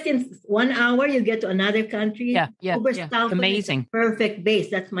 just in 1 hour, you get to another country. Oberstaufen Amazing. is a perfect base.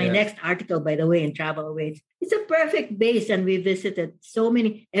 That's my next article, by the way, in Travel Awaits. It's a perfect base, and we visited so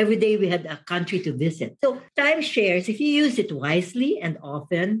many. Every day we had a country to visit. So timeshares, if you use it wisely and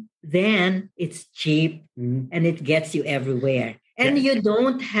often, then it's cheap and it gets you everywhere. And you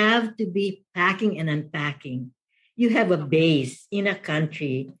don't have to be packing and unpacking. You have a base in a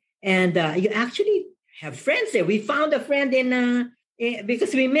country, and you actually have friends there. We found a friend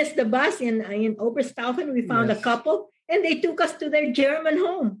because we missed the bus in Oberstaufen. We found a couple, and they took us to their German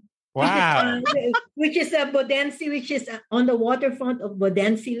home. Wow. Which is a Bodensee, which is on the waterfront of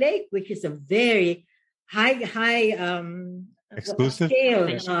Bodensee Lake, which is a very high Exclusive? scale,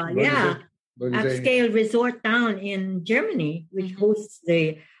 upscale resort town in Germany, which hosts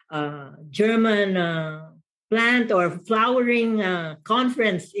the German plant or flowering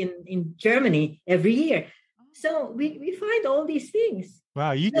conference in Germany every year. So we find all these things.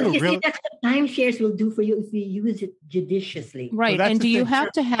 Wow, you So do really. see, that's what timeshares will do for you if you use it judiciously. Right. that's And the do you thing.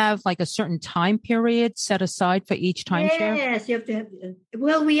 have to have like a certain time period set aside for each timeshare? Yes, you have to have.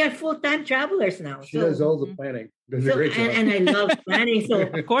 Well, we are full-time travelers now. She does all the planning. Does a great job. And I love planning. So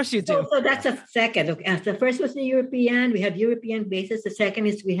Of course you do. So that's a second. Okay. The first was the European. We have European bases. The second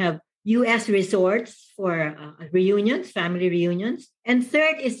is we have U.S. resorts for reunions, family reunions. And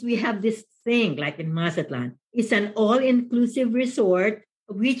third is we have this thing like in Mazatlan. It's an all-inclusive resort,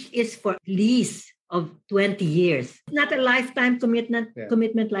 which is for lease of 20 years. Not a lifetime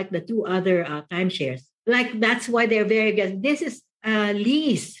commitment like the 2 other timeshares. Like that's why they're very good. This is a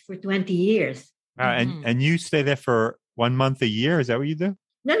lease for 20 years. And you stay there for 1 month a year? Is that what you do?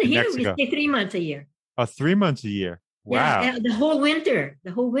 No, here we Mexico. stay 3 months a year. Oh, 3 months a year. Wow. Yeah, the whole winter.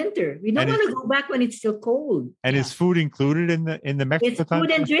 We don't want to go back when it's still cold. And is food included in the Mexico It's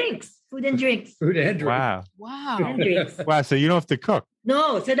food and time? drinks. Food and drinks. Food and drink. Wow. Wow. And drinks. Wow. So you don't have to cook.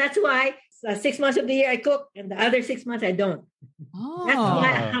 No, so that's why 6 months of the year I cook, and the other 6 months I don't. Oh.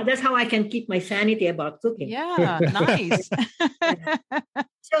 That's how I can keep my sanity about cooking. Yeah, nice.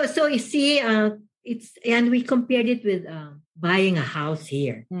 So you see, and we compared it with buying a house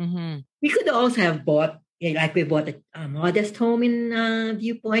here. We could also have bought. Like we bought a modest home in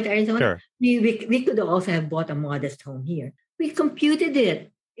Viewpoint, Arizona. Sure. We could also have bought a modest home here. We computed it.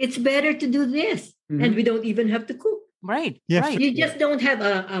 It's better to do this. And we don't even have to cook. Right. Yeah, Right. You just don't have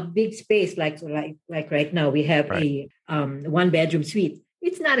a big space like right now. We have a 1-bedroom suite.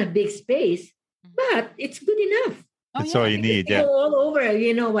 It's not a big space, but it's good enough. That's all you need. Go Yeah. all over.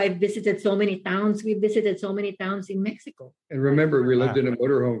 I've visited so many towns. We visited so many towns in Mexico. And remember, we lived in a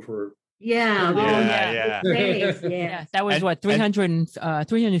motorhome for Yeah. Yeah. Space, Yeah. That was And-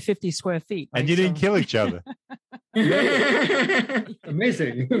 350 square feet. And right? you didn't So- kill each other.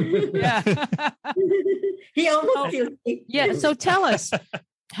 amazing. Yeah. He almost killed me. Yeah. So tell us,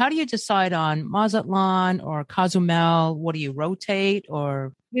 how do you decide on Mazatlan or Cozumel? What do you rotate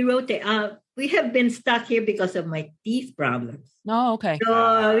or? We rotate. We have been stuck here because of my teeth problems. No. Okay.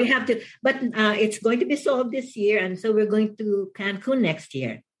 So we have to, but it's going to be solved this year. And so we're going to Cancun next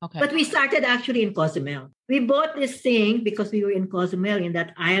year. Okay. But we started actually in Cozumel. We bought this thing because we were in Cozumel in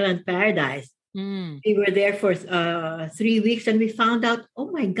that island paradise. We were there for 3 weeks and we found out,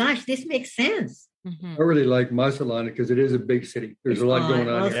 oh my gosh, this makes sense. I really like Mazatlan because it is a big city. There's a lot going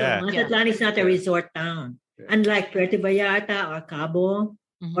on also, here. Mazatlan is not a resort town, unlike Puerto Vallarta or Cabo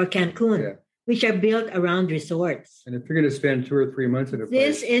or Cancun, which are built around resorts. And if you're going to spend 2 or 3 months in a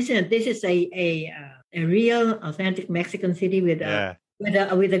place, This is a real, authentic Mexican city with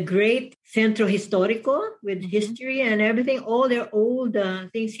a great centro historical with history and everything. All their old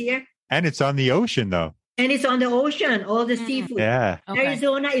things here. And it's on the ocean, though. And it's on the ocean, all the seafood. Yeah. Okay.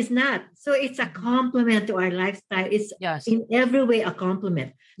 Arizona is not. So it's a compliment to our lifestyle. It's in every way a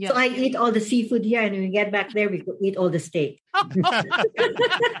compliment. Yes. So I eat all the seafood here, and when we get back there, we eat all the steak.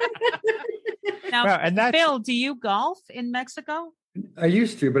 Now, Wow, and that's- Bill, do you golf in Mexico? I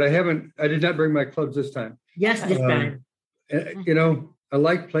used to, but I haven't. I did not bring my clubs this time. Yes, this time. And, I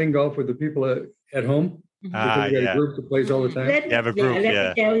like playing golf with the people at home. Because we got a group that plays all the time. Let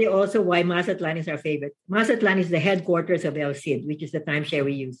me tell you also why Mazatlan is our favorite. Mazatlan is the headquarters of El Cid, which is the timeshare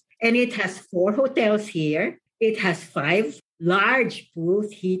we use. And it has 4 hotels here. It has 5 large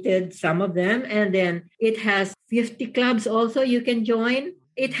pools, heated, some of them. And then it has 50 clubs also you can join.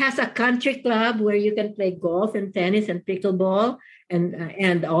 It has a country club where you can play golf and tennis and pickleball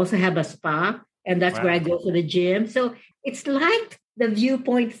and also have a spa. And that's where I go to the gym. So it's like the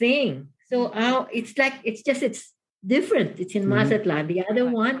viewpoint thing. So it's different. It's in Mazatlan. The other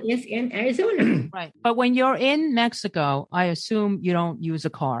one is in Arizona. Right. But when you're in Mexico, I assume you don't use a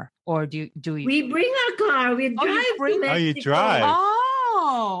car, or do you? We bring our car. We drive to Mexico. Oh, you drive.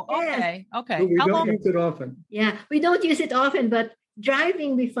 Oh, okay. Okay. But we How don't long? use it often. Yeah, we don't use it often, but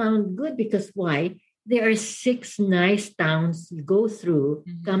driving we found good because why? There are 6 nice towns you go through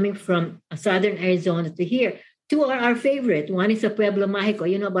coming from southern Arizona to here. 2 are our favorite. One is a Pueblo Mágico.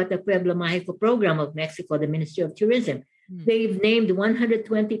 You know about the Pueblo Mágico program of Mexico, the Ministry of Tourism. They've named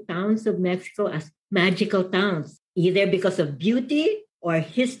 120 towns of Mexico as magical towns, either because of beauty or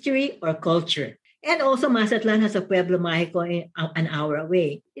history or culture. And also Mazatlan has a Pueblo Mágico an hour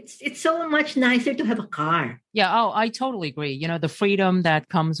away. It's so much nicer to have a car. Yeah. Oh, I totally agree. The freedom that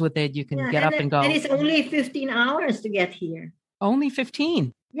comes with it. You can get up and go. And it's only 15 hours to get here. Only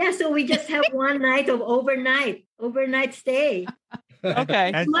 15. Yeah, so we just have one night of overnight stay.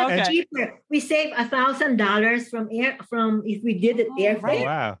 Okay. It's much cheaper. We save $1,000 from if we did it airfare. Right.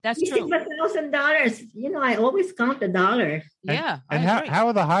 Wow. That's we true. save $1,000. I always count the dollars. Yeah. And I agree. how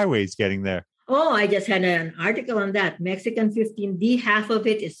are the highways getting there? Oh, I just had an article on that. Mexican 15D, half of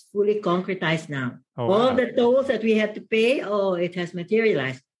it is fully concretized now. Oh, All wow. the tolls that we had to pay, it has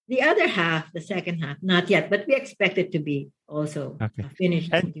materialized. The other half, the second half, not yet, but we expect it to be also finished.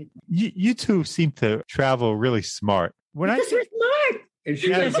 And you two seem to travel really smart. Because we're smart. And she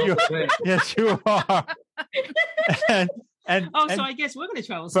Yes, does you- the same. Yes, you are. So I guess we're going to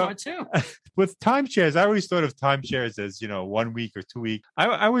travel smart too. With timeshares, I always thought of timeshares as 1 week or 2 weeks.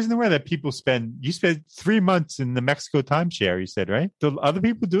 I wasn't aware that you spend 3 months in the Mexico timeshare. You said, right? Do other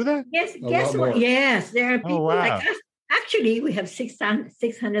people do that? Yes, A guess lot what? more. Yes, there are people wow. like us. Actually, we have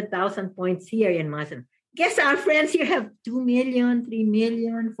 600,000 points here in Mazatlan. Guess our friends here have 2 million, 3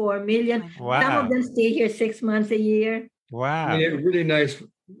 million, 4 million. Wow. Some of them stay here 6 months a year. Wow. We had really nice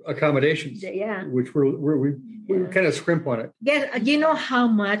accommodations, Yeah. which we kind of scrimp on it. Guess, do you know how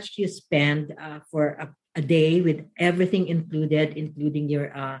much you spend for a day with everything included, including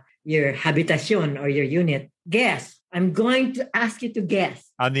your habitation or your unit? Guess. I'm going to ask you to guess.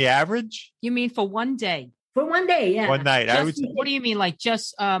 On the average? You mean for one day? For one day, yeah. One night. What do you mean? Like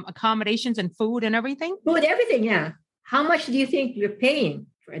just accommodations and food and everything? Food, everything, yeah. How much do you think you're paying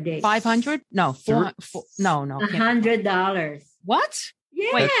for a day? 500? No, no. $100. What?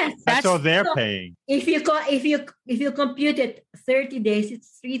 Yes. That's all they're so paying. If you compute it 30 days,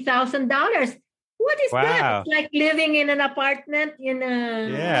 it's $3,000. What is Wow. that? It's like living in an apartment in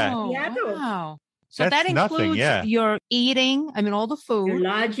Yeah. Oh, Seattle. wow. So That's that includes nothing, yeah. your eating, all the Your food,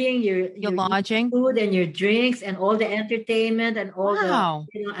 lodging, your lodging. food and your drinks and all the entertainment and all Wow.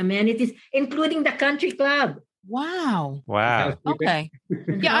 the amenities, including the country club. Wow. Wow. Okay.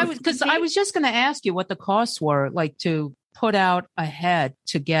 Yeah, I was just going to ask you what the costs were like to put out ahead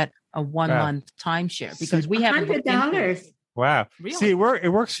to get a 1 month timeshare because we haven't looked into it. $100. Wow. Really? See, it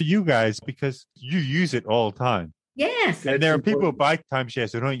works for you guys because you use it all the time. Yes. And there are people who buy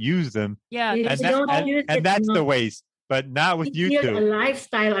timeshares who don't use them. Yeah. If that's- you don't use it, That's no. the waste, but not with you build a two.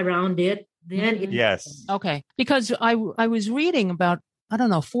 lifestyle around it, then it Yes. Okay. Because I was reading about I don't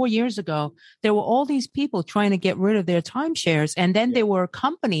know, 4 years ago, there were all these people trying to get rid of their timeshares. And then there were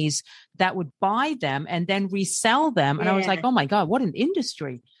companies that would buy them and then resell them. And I was like, oh my God, what an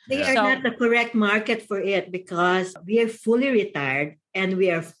industry. They are not the correct market for it because we are fully retired and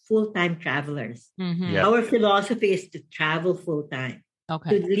we are full-time travelers. Our philosophy is to travel full-time.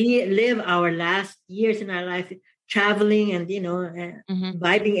 To live our last years in our life traveling and,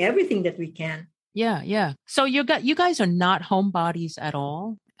 imbibing everything that we can. Yeah. So you guys are not homebodies at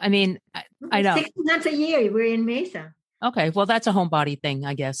all? I mean, I know. 6 months a year, we're in Mesa. Okay. Well, that's a homebody thing,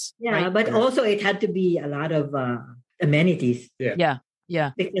 I guess. Yeah, right? but also it had to be a lot of amenities. Yeah.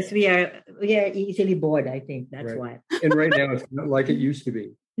 Because we are easily bored, I think. That's why. And right now it's not like it used to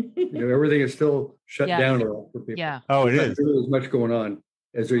be. Everything is still shut down a lot for people. Yeah. Oh, it is. There's as much going on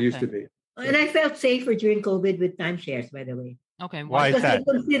as there used to be. And I felt safer during COVID with timeshares, by the way. Okay. Why is that?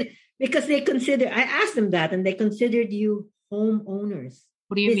 Because they consider, I asked them that, and they considered you homeowners.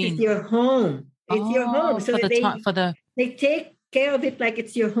 What do you mean? This is your home. It's your home. So they take care of it like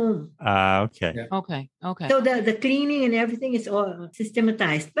it's your home. Okay. Yeah. Okay. So the cleaning and everything is all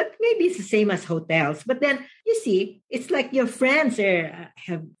systematized, but maybe it's the same as hotels. But then you see, it's like your friends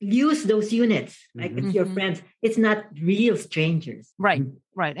have used those units. Like it's your friends. It's not real strangers. Right.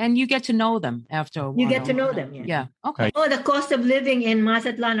 And you get to know them after a while. You get to know them. Yeah. Okay. Oh, the cost of living in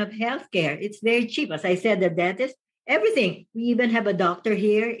Mazatlan of healthcare. It's very cheap. As I said, the dentist, everything. We even have a doctor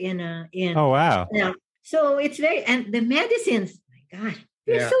here in. Oh, wow. So it's and the medicines, my gosh,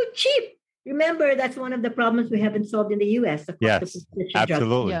 they're so cheap. Remember, that's one of the problems we haven't solved in the U.S. The cost of prescription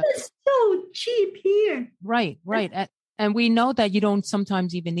absolutely. drugs. It's so cheap here. Right. And we know that you don't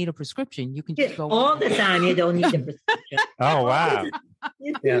sometimes even need a prescription. You can just go all the time. You don't need a prescription. Oh, wow.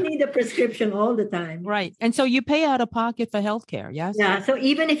 You do need a prescription all the time. Right. And so you pay out of pocket for healthcare. Yes. Yeah. So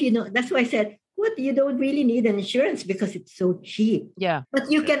even if you know, that's why I said, you don't really need an insurance because it's so cheap. Yeah.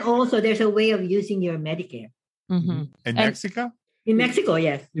 But you can also, there's a way of using your Medicare. In Mexico? In Mexico,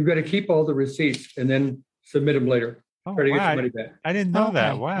 yes. You've got to keep all the receipts and then submit them later. Try to get your money back. I didn't know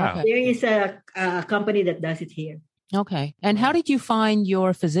that. Wow. There is a company that does it here. Okay. And how did you find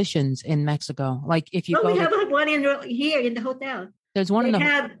your physicians in Mexico? Like if you we have one here in the hotel. There's one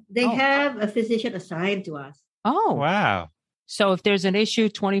They have a physician assigned to us. Oh. Wow. So if there's an issue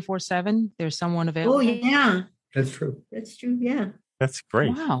 24/7, there's someone available. Oh, yeah. That's true. That's true. Yeah. That's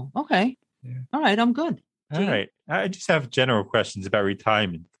great. Wow. Okay. Yeah. All right. I'm good. All right. I just have general questions about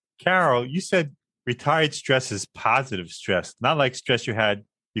retirement. Carol, you said retired stress is positive stress, not like stress you had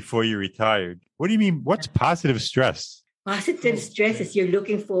before you retired. What do you mean? What's positive stress? Positive stress is you're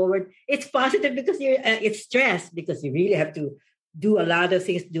looking forward. It's positive because it's stress because you really have to do a lot of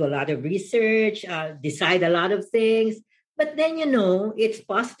things, do a lot of research, decide a lot of things. But then, it's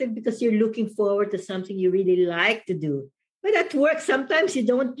positive because you're looking forward to something you really like to do. But at work, sometimes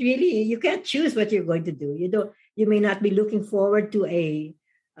you can't choose what you're going to do. You may not be looking forward to a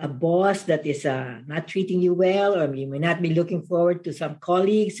boss that is not treating you well, or you may not be looking forward to some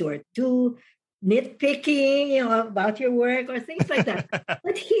colleagues who are too nitpicking, about your work or things like that.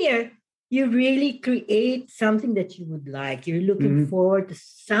 But here, you really create something that you would like. You're looking forward to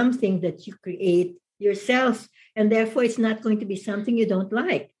something that you create yourself, and therefore it's not going to be something you don't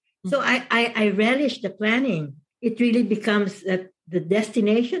like. So I relish the planning. It really becomes the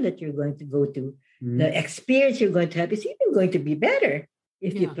destination that you're going to go to. The experience you're going to have is even going to be better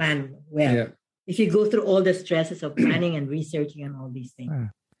if you plan well. Yeah. If you go through all the stresses of planning and researching and all these things.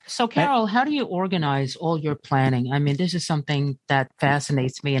 So, Carol, how do you organize all your planning? I mean, this is something that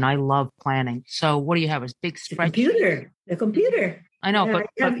fascinates me, and I love planning. So what do you have? A big spreadsheet? The computer. I know,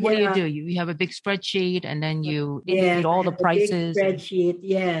 but what do? You have a big spreadsheet, and then you indicate all the prices. Big spreadsheet,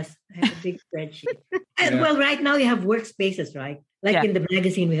 yes. I have a big spreadsheet. Well, right now you have workspaces, right? Like in the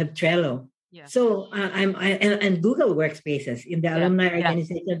magazine, we have Trello. Yeah. So and Google Workspaces in the alumni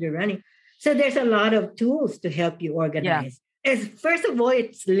organization we're running. So there's a lot of tools to help you organize. First of all,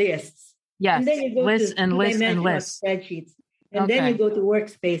 it's lists. Yes, and then you go lists and lists and lists. Spreadsheets. And then you go to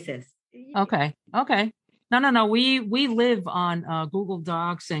workspaces. Okay. No. We live on Google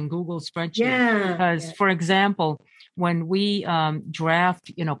Docs and Google Spreadsheets. Yeah. Because, for example, when we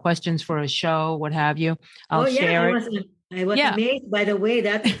draft, questions for a show, what have you, I'll share it. I was amazed, by the way.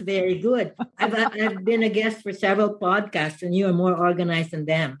 That's very good. I've been a guest for several podcasts, and you are more organized than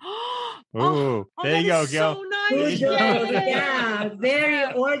them. There you go, Gil. So nice. Yeah,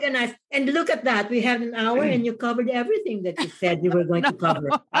 very organized. And look at that. We have an hour, and you covered everything that you said you were going to cover.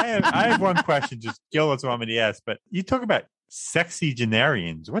 I have one question. Just Gil doesn't want me to ask, but you talk about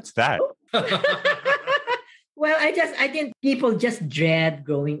sexagenarians. What's that? Well, I think people just dread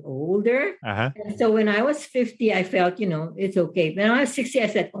growing older. Uh-huh. And so when I was 50, I felt, it's okay. When I was 60, I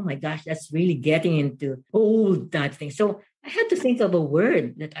said, oh my gosh, that's really getting into old that thing. So I had to think of a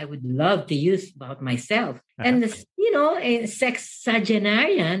word that I would love to use about myself. Uh-huh. And, a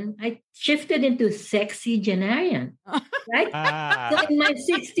sexagenarian, I shifted into sexygenarian, right? So in my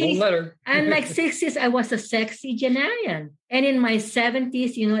 60s, and my 60s, I was a sexygenarian. And in my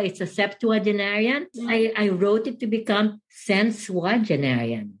 70s, it's a septuagenarian. I wrote it to become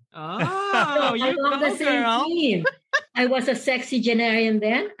sensuagenarian. Oh, So along the same theme. I was a sexygenarian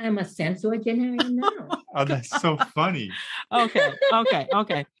then. I'm a sensuagenarian now. Oh, that's so funny.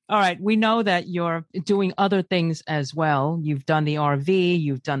 Okay. All right. We know that you're doing other things as well. You've done the RV,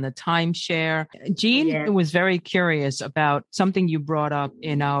 you've done the timeshare. Gene was very curious about something you brought up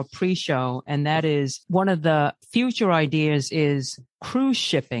in our pre-show, and that is one of the future ideas is cruise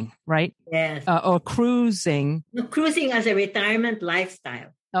shipping, right? Yes. Or cruising. No, cruising as a retirement lifestyle.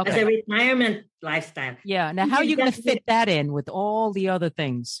 Okay. As a retirement lifestyle. Yeah. Now, how are you going to fit that in with all the other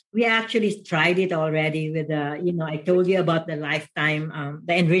things? We actually tried it already with, I told you about the lifetime,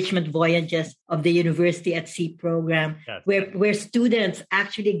 the enrichment voyages of the University at Sea program, where students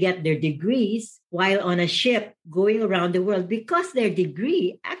actually get their degrees while on a ship going around the world, because their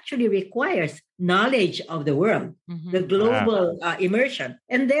degree actually requires knowledge of the world, the global immersion.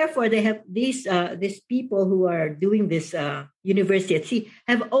 And therefore, they have these people who are doing this University at Sea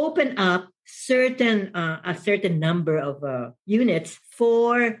have opened up a certain number of units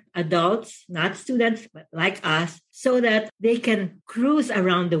for adults, not students, but like us, so that they can cruise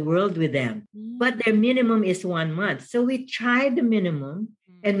around the world with them. But their minimum is 1 month. So we tried the minimum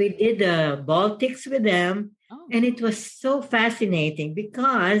and we did the Baltics with them. And it was so fascinating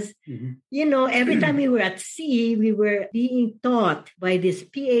because, every time we were at sea, we were being taught by these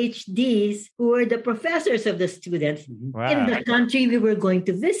PhDs who were the professors of the students in the country we were going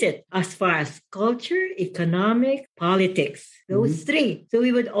to visit, as far as culture, economic, politics, those three. So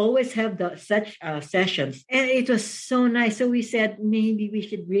we would always have such sessions. And it was so nice. So we said, maybe we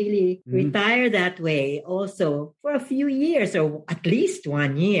should really retire that way also for a few years, or at least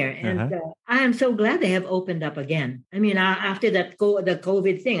 1 year. And I am so glad they have opened up again. I mean, after that the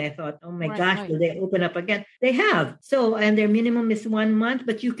COVID thing, I thought, oh my gosh, will they open up again? They have. So, and their minimum is 1 month,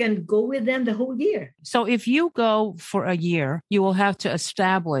 but you can go with them the whole year. So if you go for a year, you will have to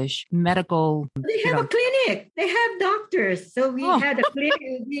establish medical. They have a clinic. They have doctors. So we had a clinic.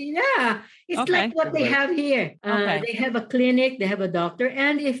 Yeah. It's like what they have here. They have a clinic, they have a doctor.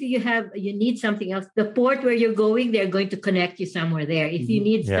 And if you need something else, the port where you're going, they're going to connect you somewhere there. If you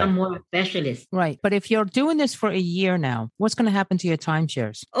need some more specialists. Right. But if you're doing this for a year now, what's going to happen to your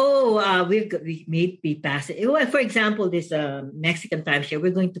timeshares? We may be past it. Well, for example, this Mexican timeshare,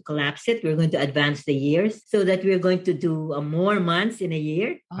 we're going to collapse it. We're going to advance the years so that we're going to do more months in a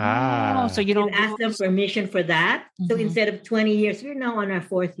year. So you don't ask them permission for that. So instead of 20 years, we're now on our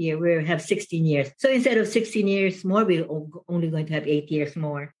 4th year. We have 16 years. So instead of 16 years more, we're only going to have 8 years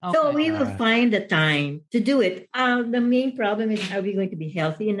more. Okay. So we will find the time to do it. The main problem is, are we going to be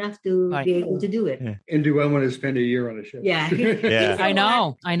healthy enough to be able to do it? And do I want to spend a year on a ship? Yeah. I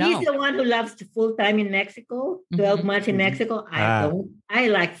know. He's the one who loves full-time in Mexico, 12 months in Mexico. I don't. I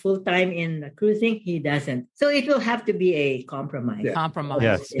like full-time in cruising. He doesn't. So it will have to be a compromise.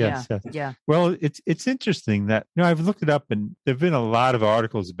 Yes. Well, it's interesting that, I've looked it up, and there've been a lot of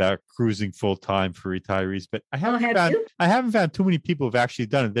articles about cruising full-time for retirees, but I haven't found too many people who've actually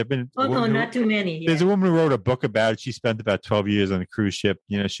done it. There've been not too many. There's a woman who wrote a book about it. She spent about 12 years on a cruise ship.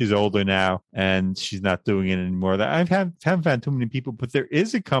 She's older now and she's not doing it anymore. I haven't found too many people, but there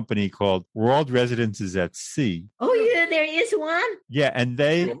is a company called World Residences at Sea. Oh, yeah, there is one? Yeah, and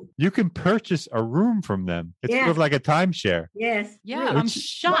you can purchase a room from them. It's sort of like a timeshare. Yes. Yeah, I'm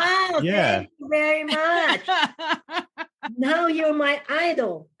shocked. Wow, thank you very much. Now you're my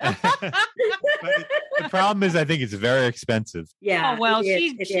idol. But the problem is, I think it's very expensive. Yeah. Oh, well,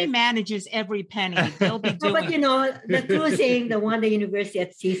 she manages every penny. They'll be doing. But the cruising, the University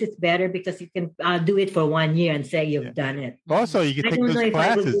at Sea, is better because you can do it for 1 year and say you've done it. Also, you can take those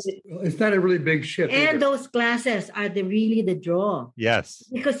classes. It's not a really big ship. And those classes are really the draw. Yes.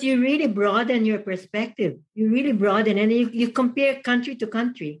 Because you really broaden your perspective. You really broaden, and you compare country to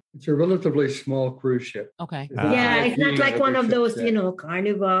country. It's a relatively small cruise ship. Okay. It's not like one of those,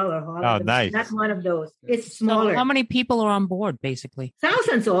 Carnival or Holiday. Oh, nice. Not one of those. It's smaller. So how many people are on board, basically?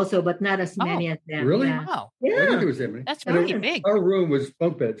 Thousands also, but not as many as them. Really? Yeah. Wow. I think it was that many. That's really big. Our room was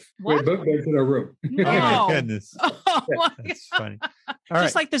bunk beds. What? We had bunk beds in our room. No. Oh, my goodness. That's funny. All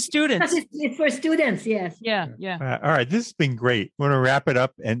Just right. like the students. It's for students, yes. Yeah. All right. This has been great. We're going to wrap it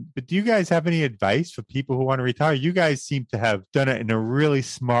up. But do you guys have any advice for people who want to retire? You guys seem to have done it in a really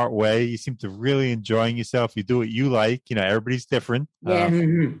smart way. You seem to really enjoying yourself. You do what you like. Everybody's different. Yes.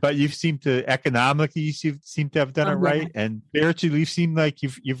 But you seem to economically, you seem to have done it right. And spiritually, you seem like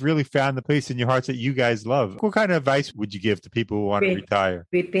you've really found the place in your hearts that you guys love. What kind of advice would you give to people who want to retire?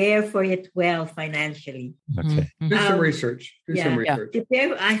 Prepare for it well financially. Okay. Do some research. Do some research.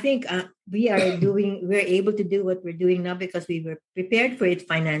 I think we're able to do what we're doing now because we were prepared for it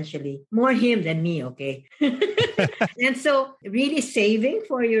financially. More him than me, okay? And so really saving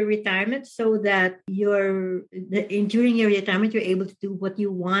for your retirement so that during your retirement, you're able to do what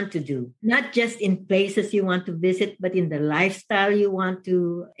you want to do. Not just in places you want to visit, but in the lifestyle you want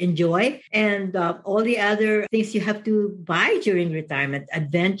to enjoy. And all the other things you have to buy during retirement,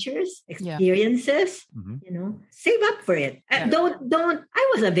 adventures, experiences, save up for it. I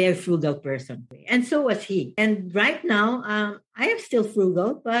was a very frugal person, and so was he. And right now, I am still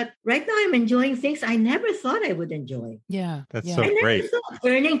frugal, but right now I'm enjoying things I never thought I would enjoy. Yeah. That's so great.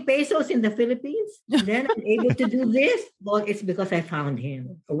 Earning pesos in the Philippines, then I'm able to do this. Well, it's because I found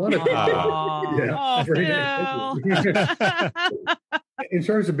him. A lot of In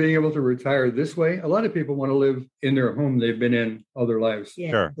terms of being able to retire this way, a lot of people want to live in their home they've been in all their lives. Yeah.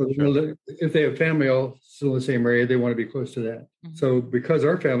 Sure. If they have family all still in the same area, they want to be close to that. Mm-hmm. So because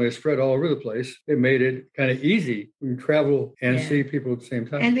our family is spread all over the place, it made it kind of easy. We travel and see people at the same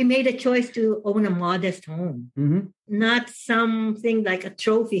time. And we made a choice to own a modest home, not something like a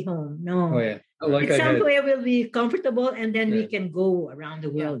trophy home. No. Oh, yeah. Somewhere we'll be comfortable and then we can go around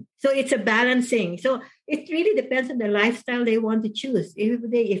the world. So it's a balancing. So it really depends on the lifestyle they want to choose.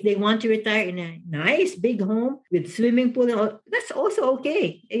 If they want to retire in a nice big home with swimming pool, that's also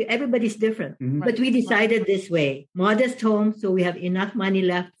okay. Everybody's different. Mm-hmm. But we decided this way, modest home, so we have enough money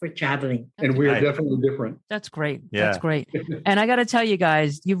left for traveling. And we are definitely different. That's great. Yeah. That's great. And I got to tell you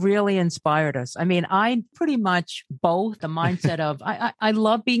guys, you really inspired us. I mean, I pretty much both the mindset of, I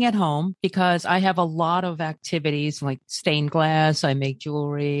love being at home because I have a lot of activities like stained glass, I make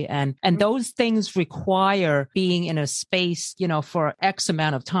jewelry, and those things require being in a space, for X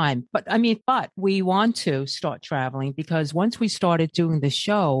amount of time. But we want to start traveling because once we started doing the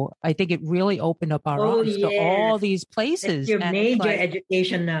show, I think it really opened up our eyes to all these places. That's your major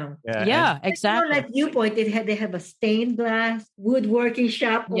education now. Yeah, exactly. Like Viewpoint, they have a stained glass, woodworking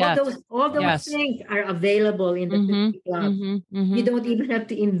shop. All those things are available in the club. You don't even have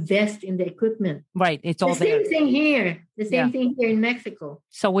to invest in the equipment. Right. It's all there. The same thing here. The same thing here in Mexico.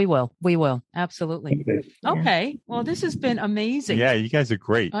 So we will. Absolutely. Okay. Well, this has been amazing. Yeah, you guys are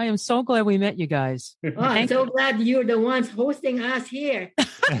great. I am so glad we met you guys. I'm so glad you're the ones hosting us here.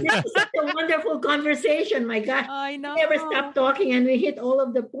 This is such a wonderful conversation. My gosh. I know. We never stop talking and we hit all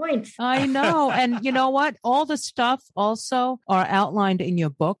of the points. I know. And you know what? All the stuff also are outlined in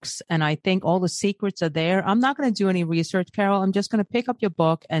your books. And I think all the secrets are there. I'm not going to do any research, Carol. I'm just going to pick up your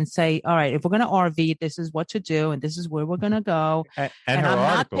book and say, all right, if we're going to RV, this is what to do. And this is where we're going to go. And I'm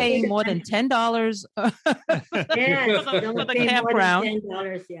not paying more than $10 for the campground.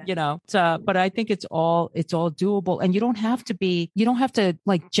 But I think it's all doable. And you don't have to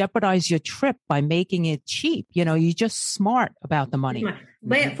like jeopardize your trip by making it cheap. You're just smart about the money.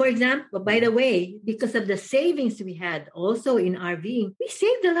 But for example, by the way, because of the savings we had also in RVing, we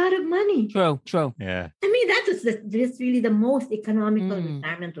saved a lot of money. True. Yeah. I mean, that's really the most economical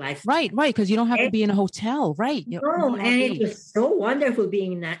retirement lifestyle. Right. Because you don't have to be in a hotel, right? No, and it was so wonderful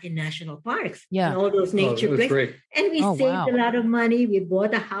being in national parks. Yeah. And all those nature places. Great. And we saved a lot of money. We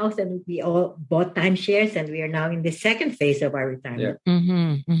bought a house and we all bought timeshares, and we are now in the second phase of our retirement.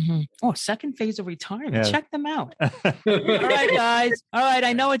 Yeah. Oh, second phase of retirement. Yeah. Check them out. All right, guys. All right.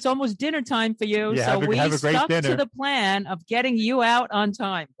 I know it's almost dinner time for you. Yeah, so we stuck to the plan of getting you out on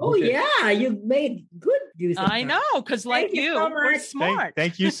time. Oh, yeah. You made good use of I know, because like you, so we're smart.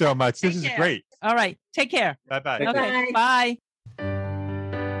 Thank you so much. This is great. All right. Take care. Bye-bye. Okay. Bye.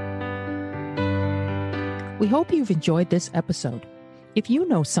 We hope you've enjoyed this episode. If you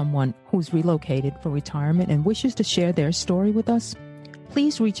know someone who's relocated for retirement and wishes to share their story with us,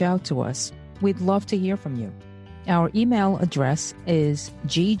 please reach out to us. We'd love to hear from you. Our email address is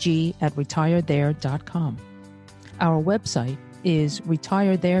gg@retirethere.com. Our website is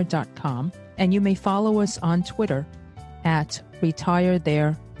retirethere.com, and you may follow us on Twitter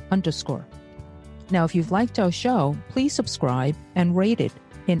 @retirethere_. Now, if you've liked our show, please subscribe and rate it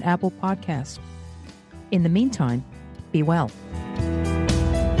in Apple Podcasts. In the meantime, be well.